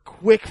 it's for a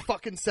quick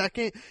fucking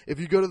second. If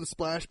you go to the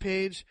splash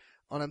page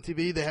on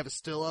MTV, they have a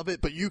still of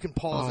it, but you can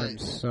pause it. I'm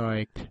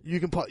psyched. You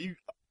can pause.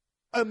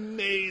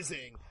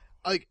 Amazing.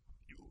 Like,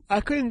 I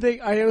don't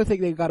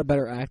think they've got a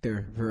better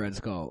actor for Red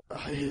Skull.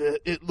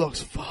 It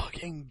looks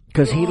fucking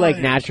because he like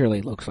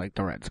naturally looks like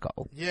the Red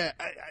Skull. Yeah,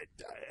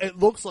 it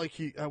looks like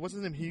what's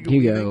his name?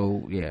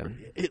 Hugo. Yeah.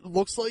 It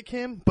looks like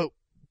him, but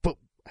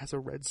as a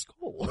Red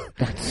Skull.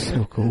 That's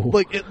so cool.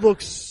 Like, it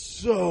looks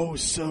so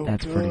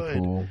That's good. pretty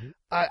cool.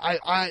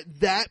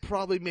 That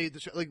probably made the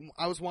show. Like,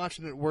 I was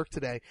watching it at work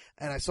today,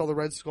 and I saw the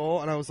Red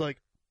Skull, and I was like,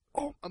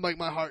 oh, I'm like,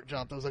 my heart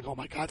jumped. I was like, oh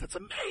my god, that's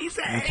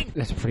amazing!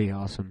 That's pretty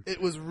awesome.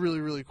 It was really,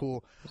 really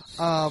cool.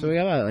 So we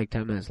got about,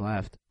 10 minutes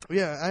left.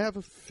 Yeah, I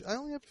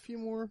only have a few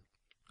more.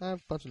 I have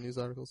a bunch of news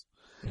articles.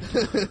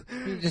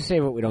 You just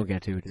say what we don't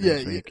get to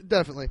next week.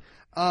 Definitely.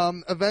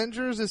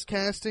 Avengers is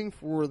casting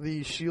for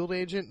the S.H.I.E.L.D.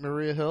 agent,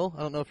 Maria Hill.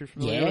 I don't know if you're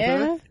familiar with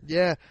her.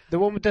 Yeah. The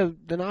one with the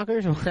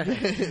knockers?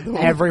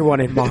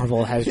 Everyone in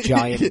Marvel has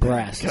giant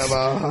breasts. Come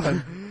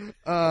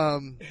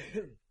on.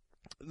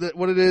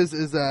 What it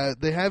is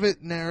they have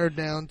it narrowed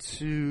down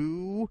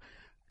to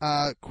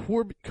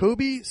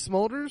Kobe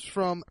Smulders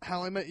from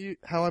How I Met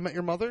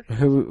Your Mother.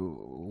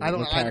 I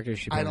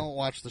don't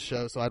watch the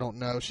show, so I don't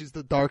know. She's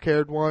the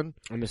dark-haired one.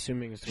 I'm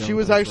assuming she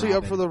was actually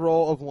up for the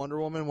role of Wonder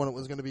Woman when it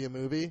was going to be a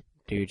movie.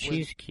 Dude,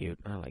 she's cute.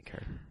 I like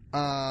her.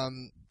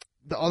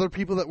 The other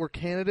people that were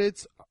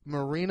candidates: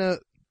 Marina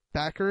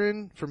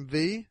Baccarin from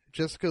V,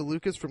 Jessica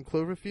Lucas from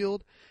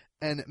Cloverfield,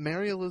 and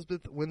Mary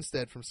Elizabeth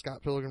Winstead from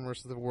Scott Pilgrim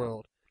vs. the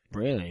World.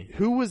 Really?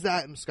 Who was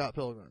that in Scott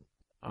Pilgrim?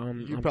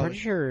 I'm pretty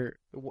sure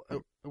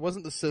it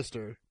wasn't the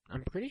sister.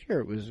 I'm pretty sure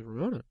it was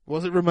Ramona.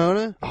 Was it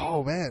Ramona?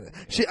 Oh man,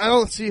 I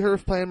don't see her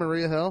playing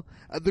Maria Hill.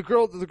 The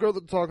girl that we're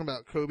talking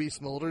about, Kobe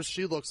Smulders,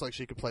 she looks like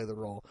she could play the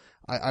role.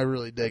 I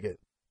really dig it.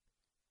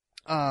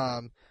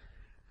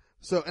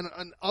 So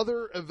in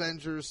other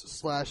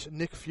Avengers /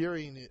 Nick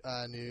Fury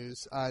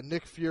news,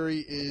 Nick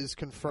Fury is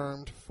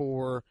confirmed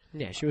for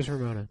she was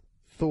Ramona.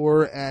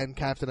 Thor and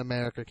Captain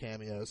America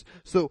cameos.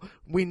 So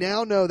we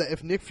now know that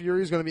if Nick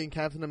Fury is going to be in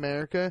Captain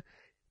America,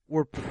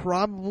 we're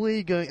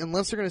probably going,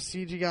 unless they're going to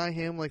CGI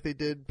him like they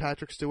did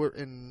Patrick Stewart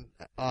in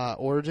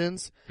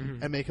Origins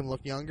and make him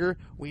look younger,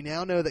 we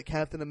now know that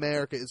Captain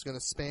America is going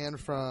to span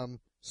from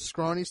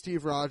scrawny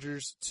Steve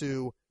Rogers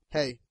to,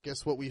 hey,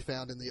 guess what we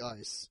found in the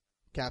ice?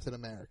 Captain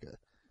America.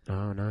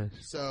 Oh, nice.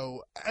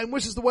 So, and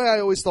which is the way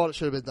I always thought it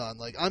should have been done.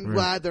 Like, I'm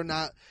glad they're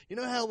not, you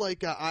know how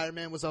Iron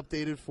Man was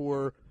updated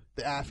for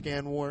the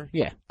Afghan War?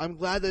 Yeah. I'm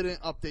glad they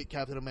didn't update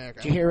Captain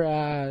America. Did you hear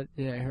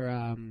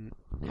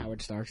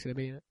Howard Stark's going to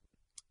be in it?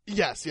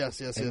 Yes.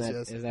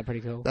 Is that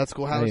pretty cool? That's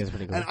cool. That's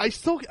pretty cool. And I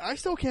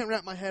still can't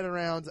wrap my head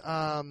around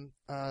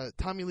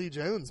Tommy Lee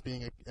Jones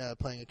being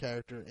playing a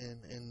character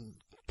in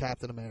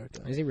Captain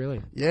America. Is he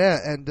really? Yeah,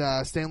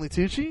 and Stanley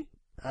Tucci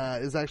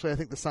is actually, I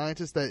think, the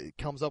scientist that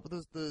comes up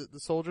with the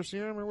soldier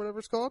serum or whatever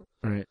it's called.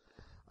 Right.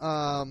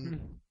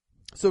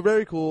 So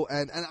very cool,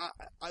 and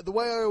I, the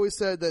way I always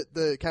said that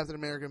the Captain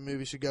America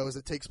movie should go is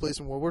it takes place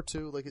in World War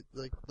II, like it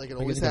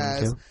always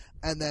has,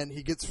 and then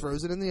he gets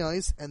frozen in the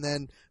ice, and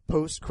then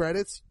post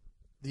credits,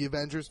 the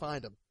Avengers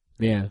find him.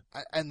 Yeah,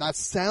 and that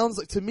sounds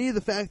like, to me,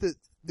 the fact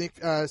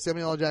that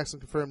Samuel L. Jackson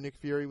confirmed Nick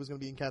Fury was going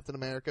to be in Captain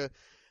America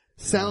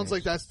sounds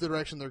like that's the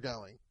direction they're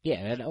going.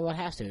 Yeah, it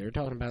has to. They're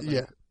talking about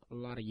a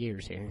lot of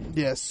years here.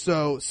 Yeah,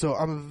 so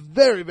I'm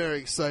very, very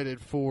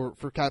excited for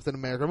Captain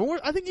America.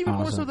 I think even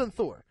more so than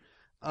Thor.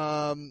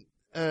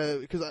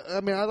 Because I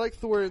like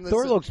Thor in this.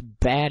 Thor looks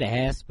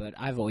badass, but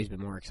I've always been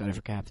more excited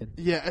for Captain.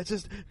 Yeah, it's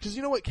just because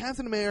you know what,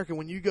 Captain America.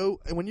 When you go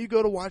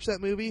to watch that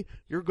movie,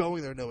 you're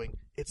going there knowing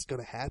it's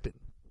gonna happen.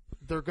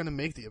 They're gonna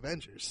make the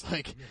Avengers.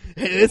 Like,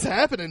 it's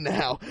happening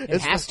now.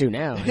 It has to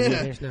now. Yeah,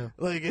 there's no.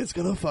 Like, it's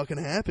gonna fucking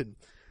happen.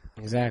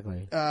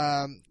 Exactly.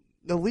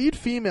 The lead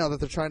female that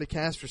they're trying to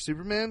cast for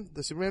Superman,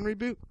 the Superman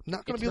reboot,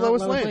 not going to be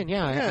Lois Lane.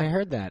 Yeah, I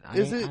heard that.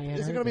 Is it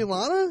going to be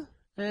Lana?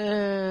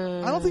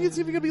 I don't think it's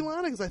even going to be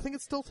Lana because I think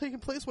it's still taking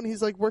place when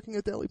he's working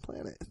at Daily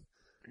Planet.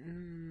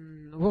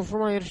 Well,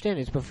 from my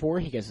understanding, it's before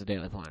he gets to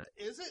Daily Planet.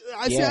 Is it?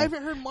 I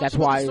haven't heard much. That's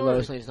about why the story.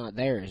 Lois Lane's not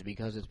there, is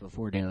because it's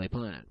before Daily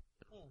Planet.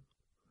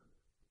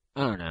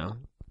 I don't know.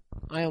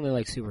 I only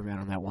like Superman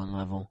on that one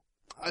level.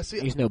 I see.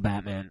 He's no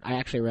Batman. I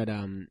actually read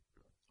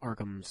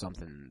Arkham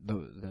something,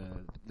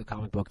 the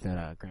comic book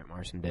that Grant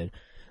Morrison did.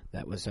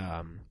 That was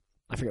I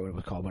forget what it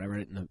was called, but I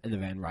read it in the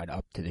van ride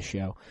up to the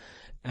show,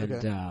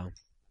 and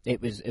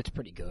it's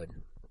pretty good.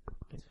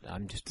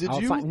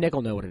 Nick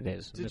will know what it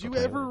is. Did you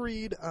ever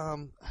read? I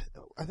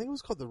think it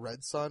was called The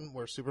Red Sun,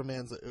 where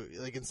Superman's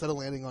instead of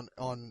landing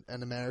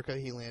in America,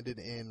 he landed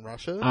in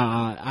Russia.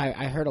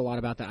 I heard a lot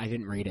about that. I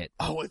didn't read it.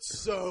 Oh, it's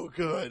so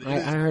good.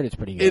 I heard it's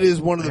pretty good. It is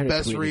one of the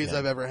best reads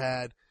I've ever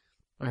had.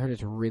 I heard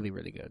it's really,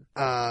 really good.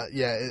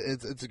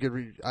 It's a good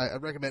read. I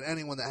recommend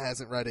anyone that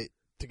hasn't read it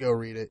to go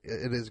read it.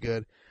 It is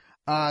good.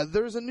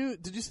 There's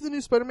did you see the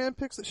new Spider-Man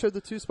pics that showed the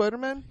two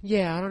Spider-Men?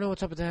 Yeah, I don't know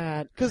what's up with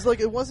that. Because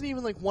it wasn't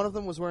even one of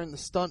them was wearing the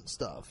stunt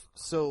stuff.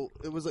 So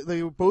it was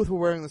they both were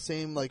wearing the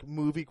same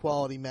movie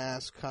quality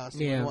mask,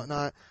 costume, and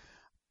whatnot.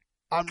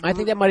 I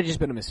think that might have just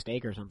been a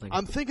mistake or something.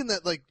 I'm thinking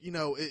that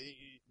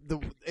the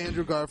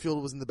Andrew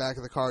Garfield was in the back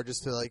of the car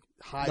just to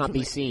hide, not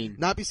be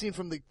seen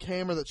from the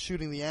camera that's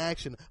shooting the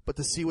action, but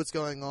to see what's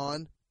going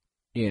on.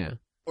 Yeah.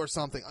 or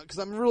something. Because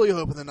I'm really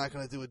hoping they're not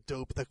going to do a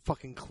dope, the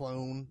fucking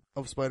clone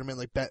of Spider-Man,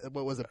 like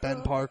what was it,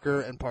 Ben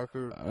Parker and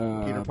Peter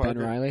Parker, Ben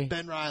Riley.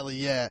 Ben Riley,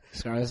 yeah.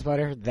 Scarlet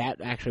Spider.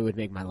 That actually would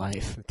make my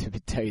life. To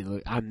tell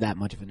you, I'm that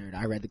much of a nerd.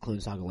 I read the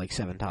Clone Saga like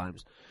 7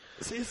 times.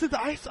 See,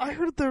 I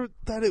heard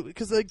that it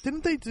because like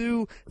didn't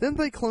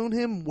they clone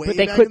him way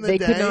back in the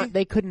day?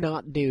 They could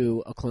not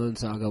do a Clone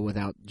Saga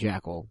without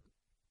Jackal.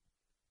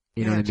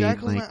 You know what I mean?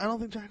 Jackal's Like, I don't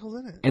think Jackal's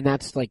in it. And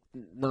that's like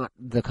not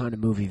the kind of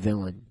movie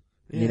villain.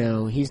 Yeah. You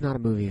know, he's not a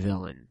movie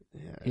villain.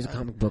 Yeah, he's a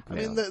comic book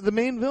villain. I mean, the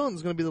main villain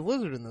is going to be the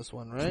Lizard in this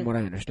one, right? From what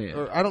I understand.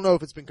 Or I don't know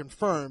if it's been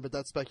confirmed, but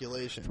that's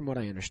speculation. From what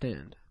I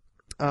understand.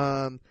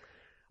 I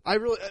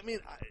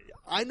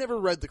never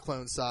read the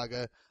Clone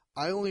Saga.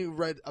 I only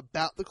read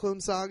about the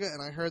Clone Saga,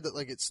 and I heard that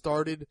like it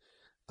started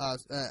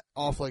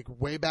off like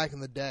way back in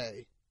the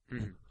day,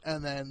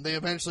 and then they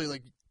eventually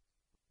like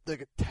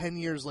 10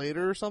 years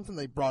later or something,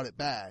 they brought it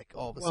back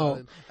all of a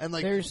sudden. And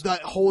like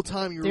that whole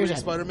time you were reading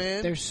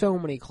Spider-Man, there's so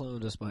many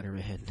clones of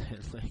Spider-Man.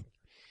 Like,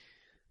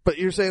 but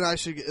you're saying I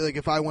should like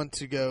if I went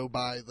to go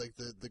buy like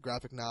the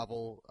graphic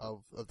novel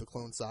of the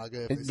Clone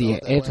Saga?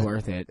 It's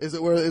worth it. Is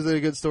it a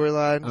good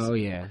storyline? Oh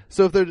yeah.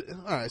 So if they're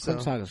all right, so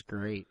Clone Saga's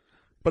great.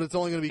 But it's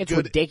only going to be good.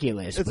 It's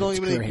ridiculous. It's only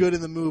going to be good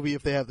in the movie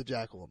if they have the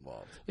Jackal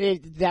involved.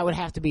 That would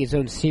have to be its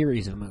own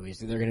series of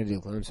movies. If they're going to do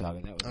a Clone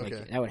Saga.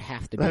 That would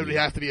have to be. That would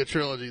have to be a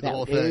trilogy. The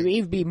whole thing. It would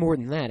even be more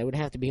than that. It would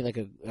have to be like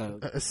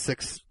a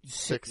six.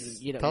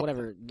 You know,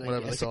 whatever.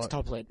 Like a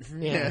sextuplet.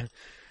 Yeah.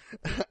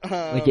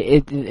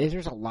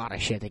 There's a lot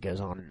of shit that goes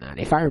on in that.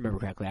 If I remember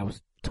correctly, I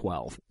was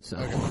 12. So.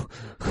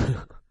 Okay.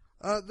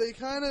 They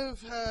kind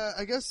of,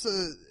 I guess,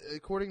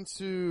 according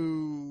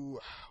to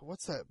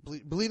what's that?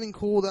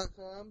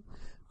 BleedingCool.com.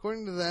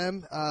 According to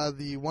them,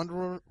 the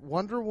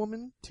Wonder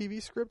Woman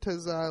TV script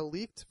has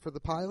leaked for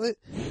the pilot,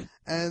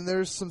 and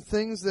there's some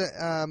things that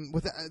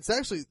it's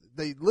actually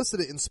they listed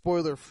it in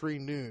spoiler-free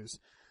news,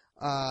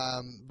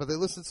 but they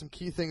listed some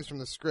key things from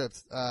the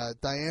script.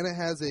 Diana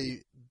has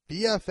a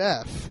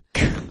BFF,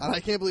 and I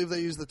can't believe they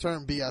used the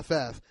term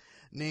BFF,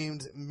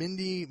 named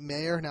Mindy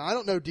Mayer. Now I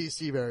don't know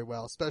DC very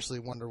well, especially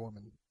Wonder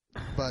Woman,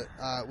 but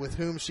with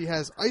whom she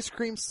has ice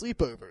cream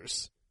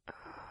sleepovers.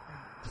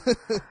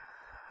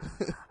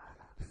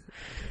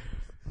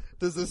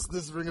 Does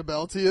this ring a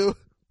bell to you?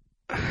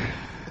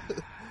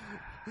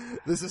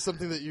 This is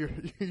something that you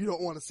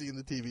don't want to see in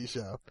the TV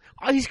show.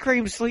 Ice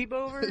cream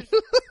sleepovers?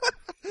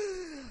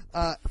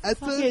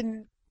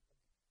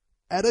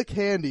 Etta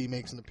Candy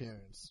makes an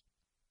appearance.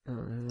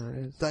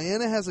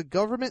 Diana has a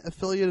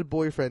government-affiliated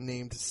boyfriend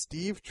named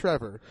Steve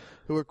Trevor,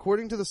 who,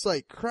 according to the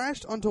site,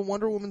 crashed onto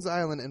Wonder Woman's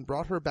island and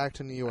brought her back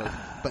to New York,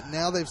 but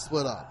now they've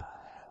split up.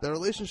 Their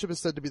relationship is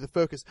said to be the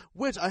focus,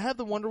 which I have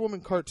the Wonder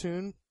Woman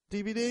cartoon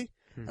DVD,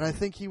 and I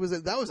think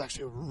that was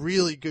actually a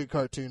really good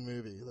cartoon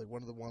movie, like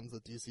one of the ones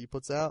that DC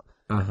puts out.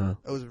 It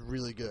was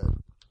really good.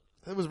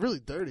 It was really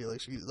dirty.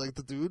 Like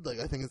the dude, like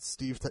I think it's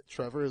Steve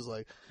Trevor is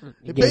like,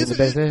 he's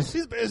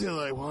basically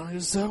like, "Why don't you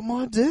suck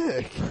my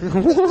dick?"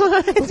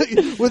 What?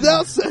 Like,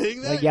 without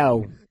saying that, like,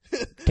 yo,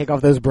 take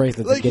off those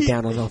bracelets and get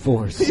down on all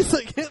fours. He's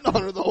like hitting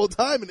on her the whole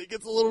time, and it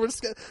gets a little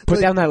risky.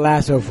 Put down that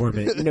lasso for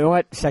me. You know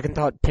what? Second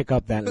thought, pick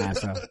up that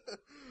lasso.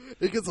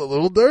 It gets a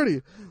little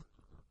dirty.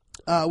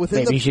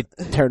 Maybe you should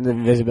turn the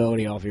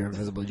invisibility off your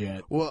invisible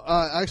jet. Well,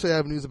 actually, I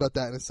have news about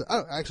that.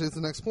 Actually, it's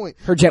the next point.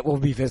 Her jet will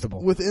be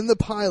visible. Within the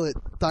pilot,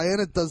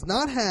 Diana does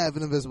not have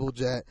an invisible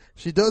jet.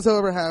 She does,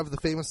 however, have the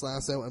famous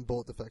lasso and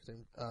bullet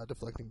deflecting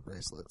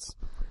bracelets.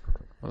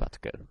 Well, that's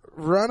good.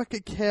 Veronica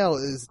Cale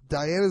is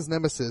Diana's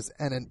nemesis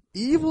and an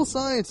evil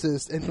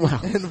scientist and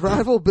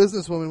rival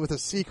businesswoman with a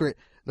secret,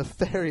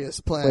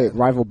 nefarious plan. Wait,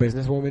 rival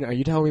businesswoman? Are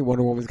you telling me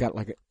Wonder Woman's got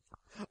like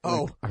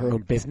her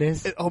own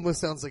business? It almost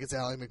sounds like it's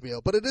Ally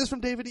McBeal, but it is from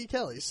David E.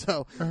 Kelly,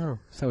 so... Oh,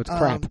 so it's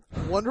crap.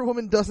 Wonder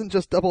Woman doesn't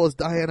just double as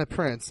Diana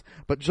Prince,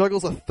 but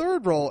juggles a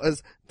third role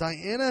as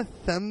Diana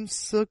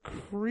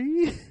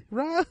Themyscira,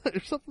 or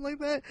something like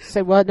that.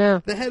 Say what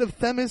now? The head of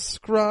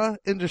Themyscira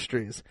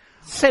Industries.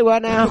 Say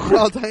what now?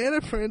 While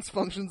Diana Prince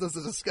functions as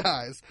a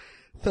disguise,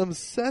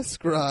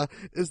 Themyscira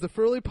is the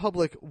fairly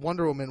public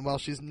Wonder Woman while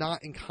she's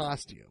not in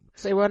costume.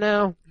 Say what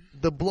now?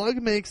 The blog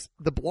makes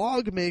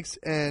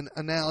an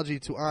analogy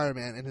to Iron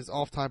Man and his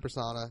off-time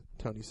persona,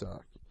 Tony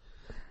Stark.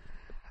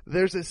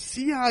 There's a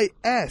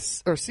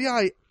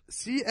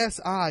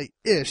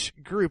CSI-ish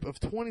group of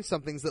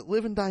 20-somethings that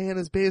live in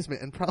Diana's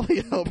basement and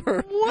probably help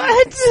her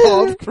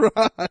solve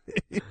crime.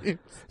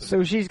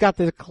 So she's got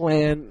this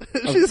clan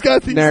of she's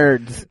got these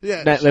nerds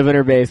that live in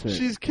her basement.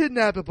 She's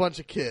kidnapped a bunch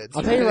of kids.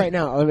 I'll tell you right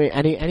now, I mean,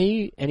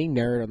 any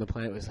nerd on the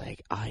planet was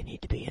like, I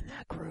need to be in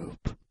that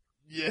group.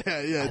 Yeah.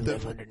 I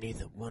live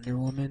underneath a Wonder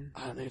Woman.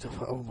 I need a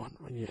Wonder Woman.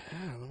 Yeah.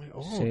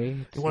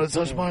 See? You want to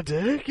touch my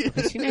dick?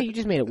 See, now you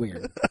just made it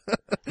weird.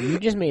 You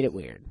just made it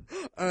weird.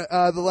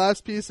 The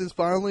last piece is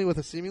finally with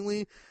a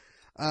seemingly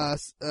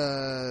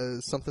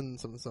Something,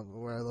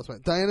 where I lost my...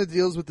 Diana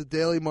deals with the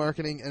daily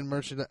marketing and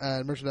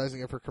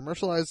merchandising of her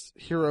commercialized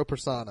hero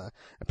persona.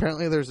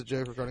 Apparently there's a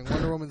joke regarding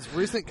Wonder Woman's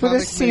recent comic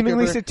With a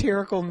seemingly makeover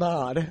satirical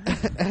nod.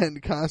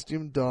 and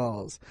costume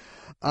dolls.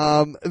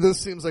 This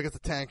seems like it's a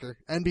tanker.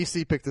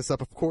 NBC picked this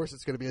up. Of course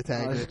it's going to be a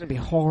tanker. It's going to be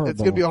horrible. It's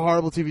going to be a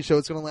horrible TV show.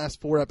 It's going to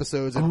last 4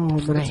 episodes. And I'm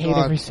going to hate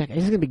every second.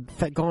 It's going to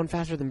be going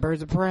faster than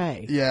Birds of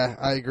Prey. Yeah,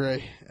 I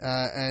agree.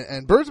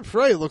 And Birds of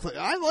Prey looked like...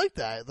 I like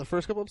that. The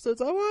first couple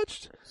episodes I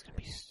watched. It's going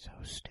to be so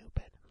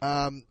stupid.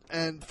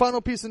 And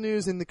final piece of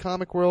news in the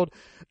comic world,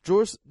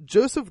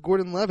 Joseph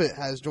Gordon-Levitt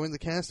has joined the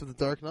cast of The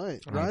Dark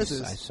Knight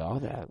Rises. I saw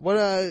that. What?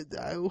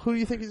 Who do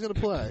you think he's going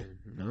to play?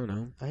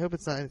 No. I hope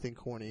it's not anything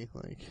corny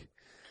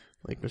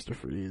like Mr.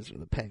 Freeze or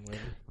the Penguin.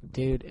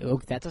 Dude,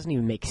 that doesn't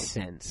even make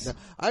sense. No,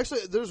 actually,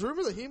 there's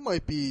rumor that he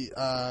might be.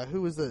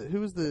 Who was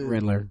the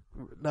Riddler?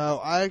 No,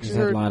 I actually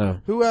heard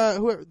Lotto.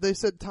 who they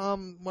said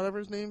Tom, whatever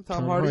his name,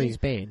 Tom Hardy. Hardy's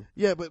Bane.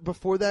 Yeah, but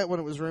before that, when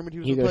it was rumored he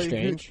was Hugo going to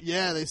play Strange?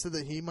 yeah, they said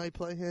that he might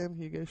play him,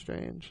 Hugo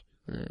Strange.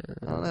 I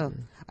don't know.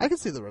 I can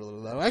see the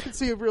Riddler though. I can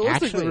see a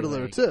realistic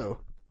Riddler too.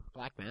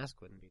 Black Mask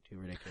wouldn't be too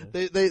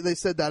ridiculous. They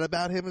said that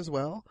about him as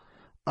well.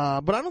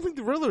 But I don't think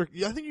the Riddler.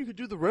 I think you could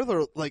do the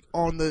Riddler like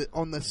on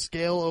the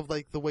scale of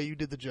like the way you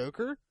did the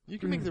Joker. You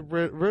can make the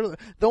Riddler.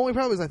 The only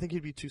problem is I think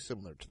he'd be too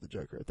similar to the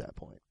Joker at that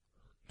point.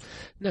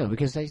 No,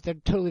 because they're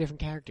totally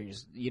different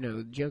characters. You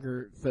know,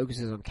 Joker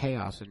focuses on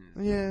chaos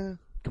and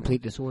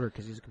complete disorder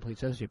because he's a complete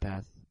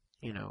sociopath.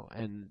 You know,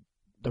 and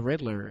the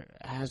Riddler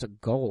has a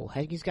goal.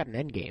 He's got an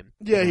end game.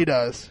 Yeah, he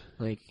does.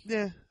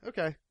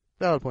 Okay,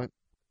 valid point.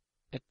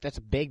 That's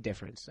a big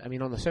difference. I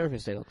mean, on the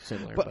surface they look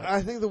similar. But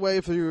I think the way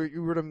if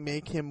you were to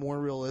make him more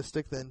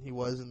realistic than he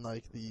was in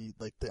like the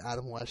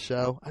Adam West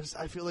show,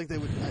 I feel like it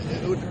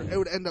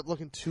would end up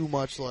looking too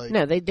much like.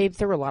 No, they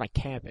threw a lot of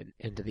camp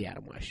into the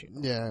Adam West show.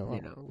 Yeah, well.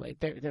 You know, like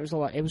there was a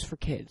lot. It was for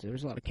kids. There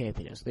was a lot of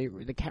campiness.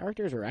 The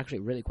characters are actually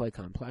really quite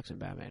complex in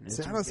Batman.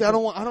 I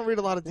don't read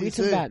a lot of DC. Read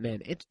some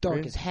Batman. It's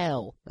dark as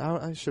hell.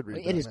 I should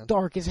read. It is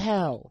dark as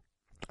hell.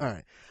 All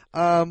right.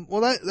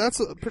 Well, that's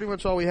pretty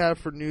much all we have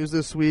for news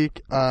this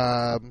week.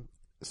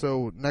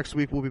 So next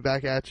week we'll be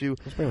back at you.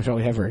 That's pretty much all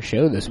we have for a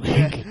show this week.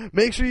 Yeah.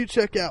 Make sure you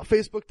check out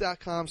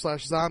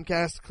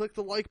Facebook.com/Zombcast. Click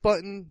the like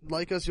button.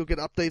 Like us. You'll get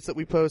updates that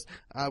we post.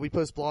 We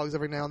post blogs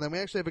every now and then. We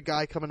actually have a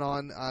guy coming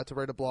on to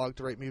write a blog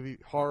to write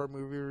horror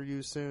movie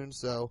reviews soon.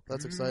 So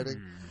that's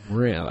exciting.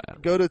 Really?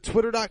 Go to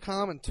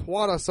Twitter.com and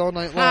twat us all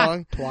night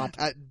long.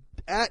 Twat.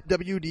 At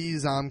WD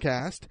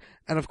Zombcast.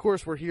 And of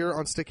course, we're here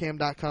on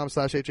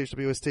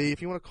stickham.com/HHWST. If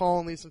you want to call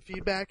and leave some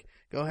feedback,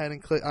 go ahead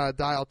and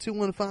dial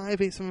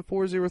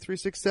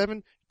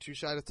 215-874-0367. Too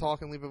shy to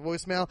talk and leave a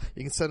voicemail.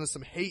 You can send us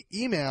some hate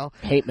email.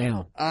 Hate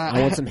mail.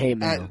 I want some hate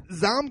mail. At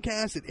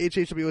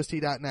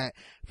zombcast@hhwst.net.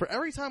 For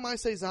every time I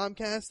say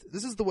Zombcast,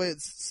 this is the way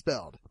it's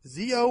spelled.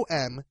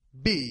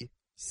 ZOMBCAST.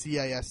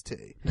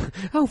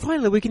 Oh,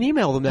 finally, we can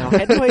email them now. I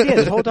had no idea.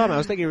 This whole time I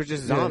was thinking it was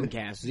just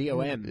Zombcast.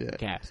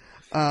 Z-O-M-cast.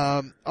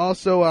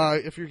 Also,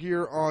 if you're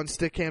here on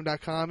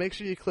stickham.com, make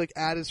sure you click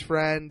add as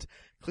friend,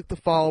 click the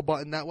follow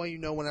button. That way you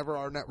know whenever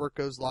our network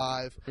goes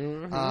live.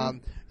 Mm-hmm.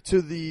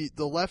 To the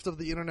left of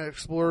the Internet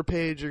Explorer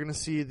page, you're going to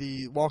see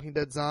the Walking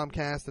Dead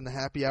Zombcast and the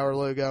Happy Hour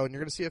logo, and you're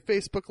going to see a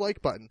Facebook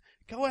like button.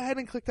 Go ahead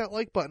and click that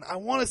like button. I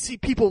want to see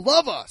people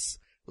love us.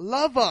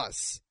 Love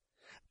us.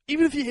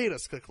 Even if you hate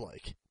us, click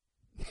like.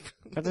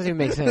 That doesn't even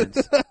make sense.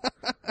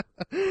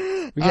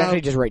 We can actually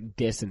just write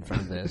diss in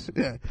front of this.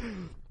 Yeah.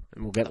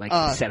 And we'll get like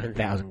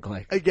 7,000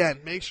 clicks.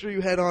 Again, make sure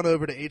you head on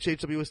over to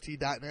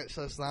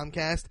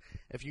hhwst.net/Zombcast.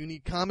 If you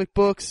need comic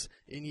books,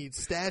 you need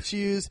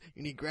statues,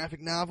 you need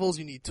graphic novels,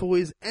 you need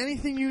toys,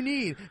 anything you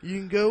need, you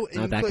can go and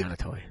Not that click, kind of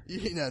toy.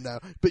 No.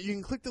 But you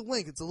can click the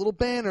link. It's a little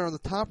banner on the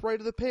top right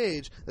of the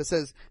page that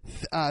says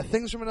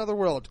Things from Another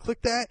World.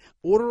 Click that,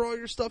 order all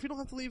your stuff. You don't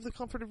have to leave the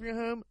comfort of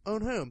your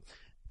own home.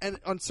 And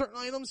on certain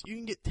items, you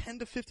can get 10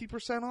 to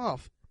 50%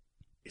 off.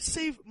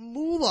 Save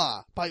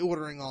moolah by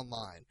ordering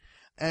online.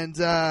 And,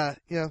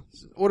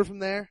 order from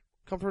there,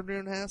 comfort of your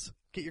own house,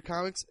 get your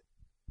comics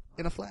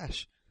in a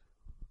flash.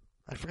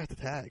 I forgot to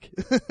tag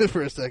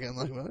for a second. I'm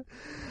like, what?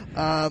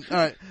 All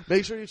right.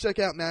 Make sure you check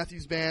out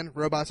Matthew's band,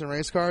 Robots and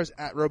Race Cars,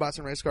 at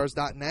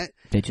robotsandracecars.net.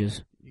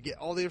 Bitches. You get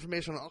all the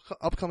information on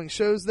upcoming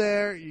shows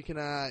there. You can,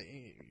 I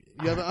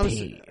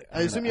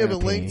assume you have a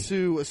link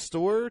to a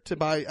store to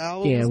buy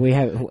albums.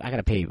 Yeah, I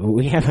gotta pay.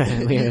 We have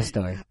a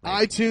store.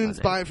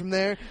 iTunes, buy it from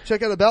there.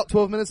 Check out About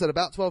 12 Minutes at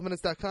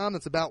about12minutes.com.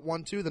 That's about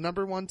 12, the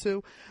number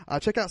 12.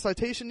 Check out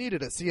Citation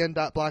Needed at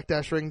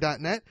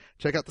cn.black-ring.net.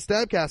 Check out the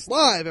Stabcast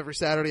live every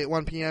Saturday at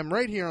 1 p.m.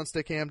 right here on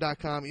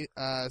stickham.com,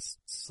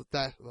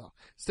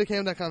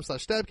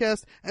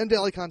 stickham.com/stabcast, and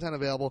daily content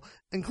available,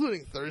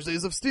 including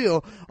Thursdays of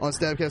Steel on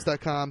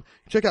stabcast.com.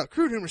 Check out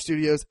Crude Humor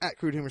Studios at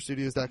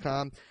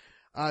crudehumorstudios.com.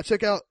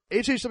 Check out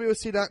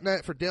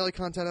hhwst.net for daily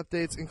content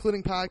updates,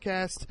 including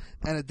podcasts,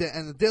 and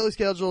the daily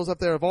schedules up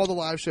there of all the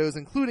live shows,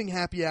 including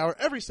Happy Hour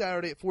every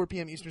Saturday at 4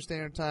 p.m. Eastern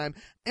Standard Time,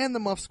 and the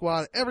Muff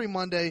Squad every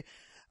Monday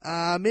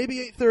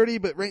Maybe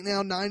 8:30, but right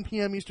now 9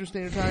 p.m. Eastern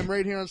Standard Time,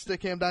 right here on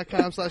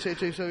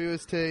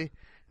stickcam.com/HHWST.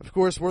 Of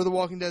course, we're the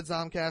Walking Dead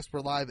Zombcast. We're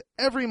live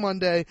every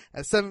Monday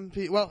at 7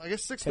 p.m. Well, I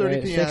guess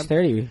 6:30 p.m.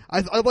 6:30. I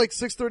like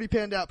 6:30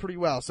 panned out pretty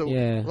well. So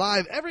Yeah.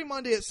 live every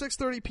Monday at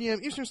 6:30 p.m.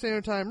 Eastern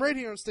Standard Time, right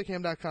here on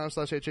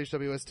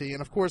stickcam.com/HHWST.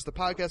 And of course, the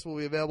podcast will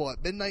be available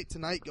at midnight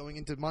tonight, going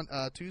into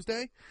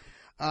Tuesday,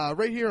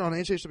 right here on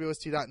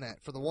HHWST.net.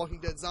 For the Walking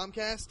Dead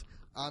Zombcast,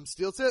 I'm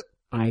Steel Tip.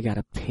 I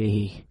gotta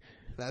pee.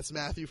 That's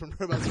Matthew from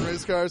Robots and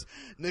Race Cars.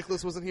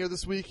 Nicholas wasn't here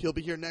this week. He'll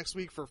be here next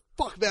week for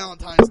Fuck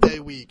Valentine's Day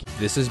week.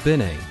 This has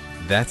been a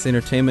That's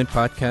Entertainment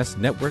Podcast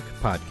Network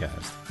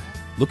podcast.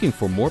 Looking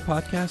for more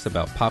podcasts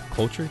about pop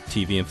culture,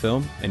 TV and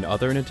film, and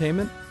other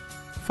entertainment?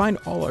 Find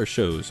all our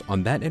shows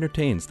on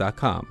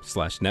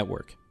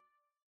thatentertains.com/network.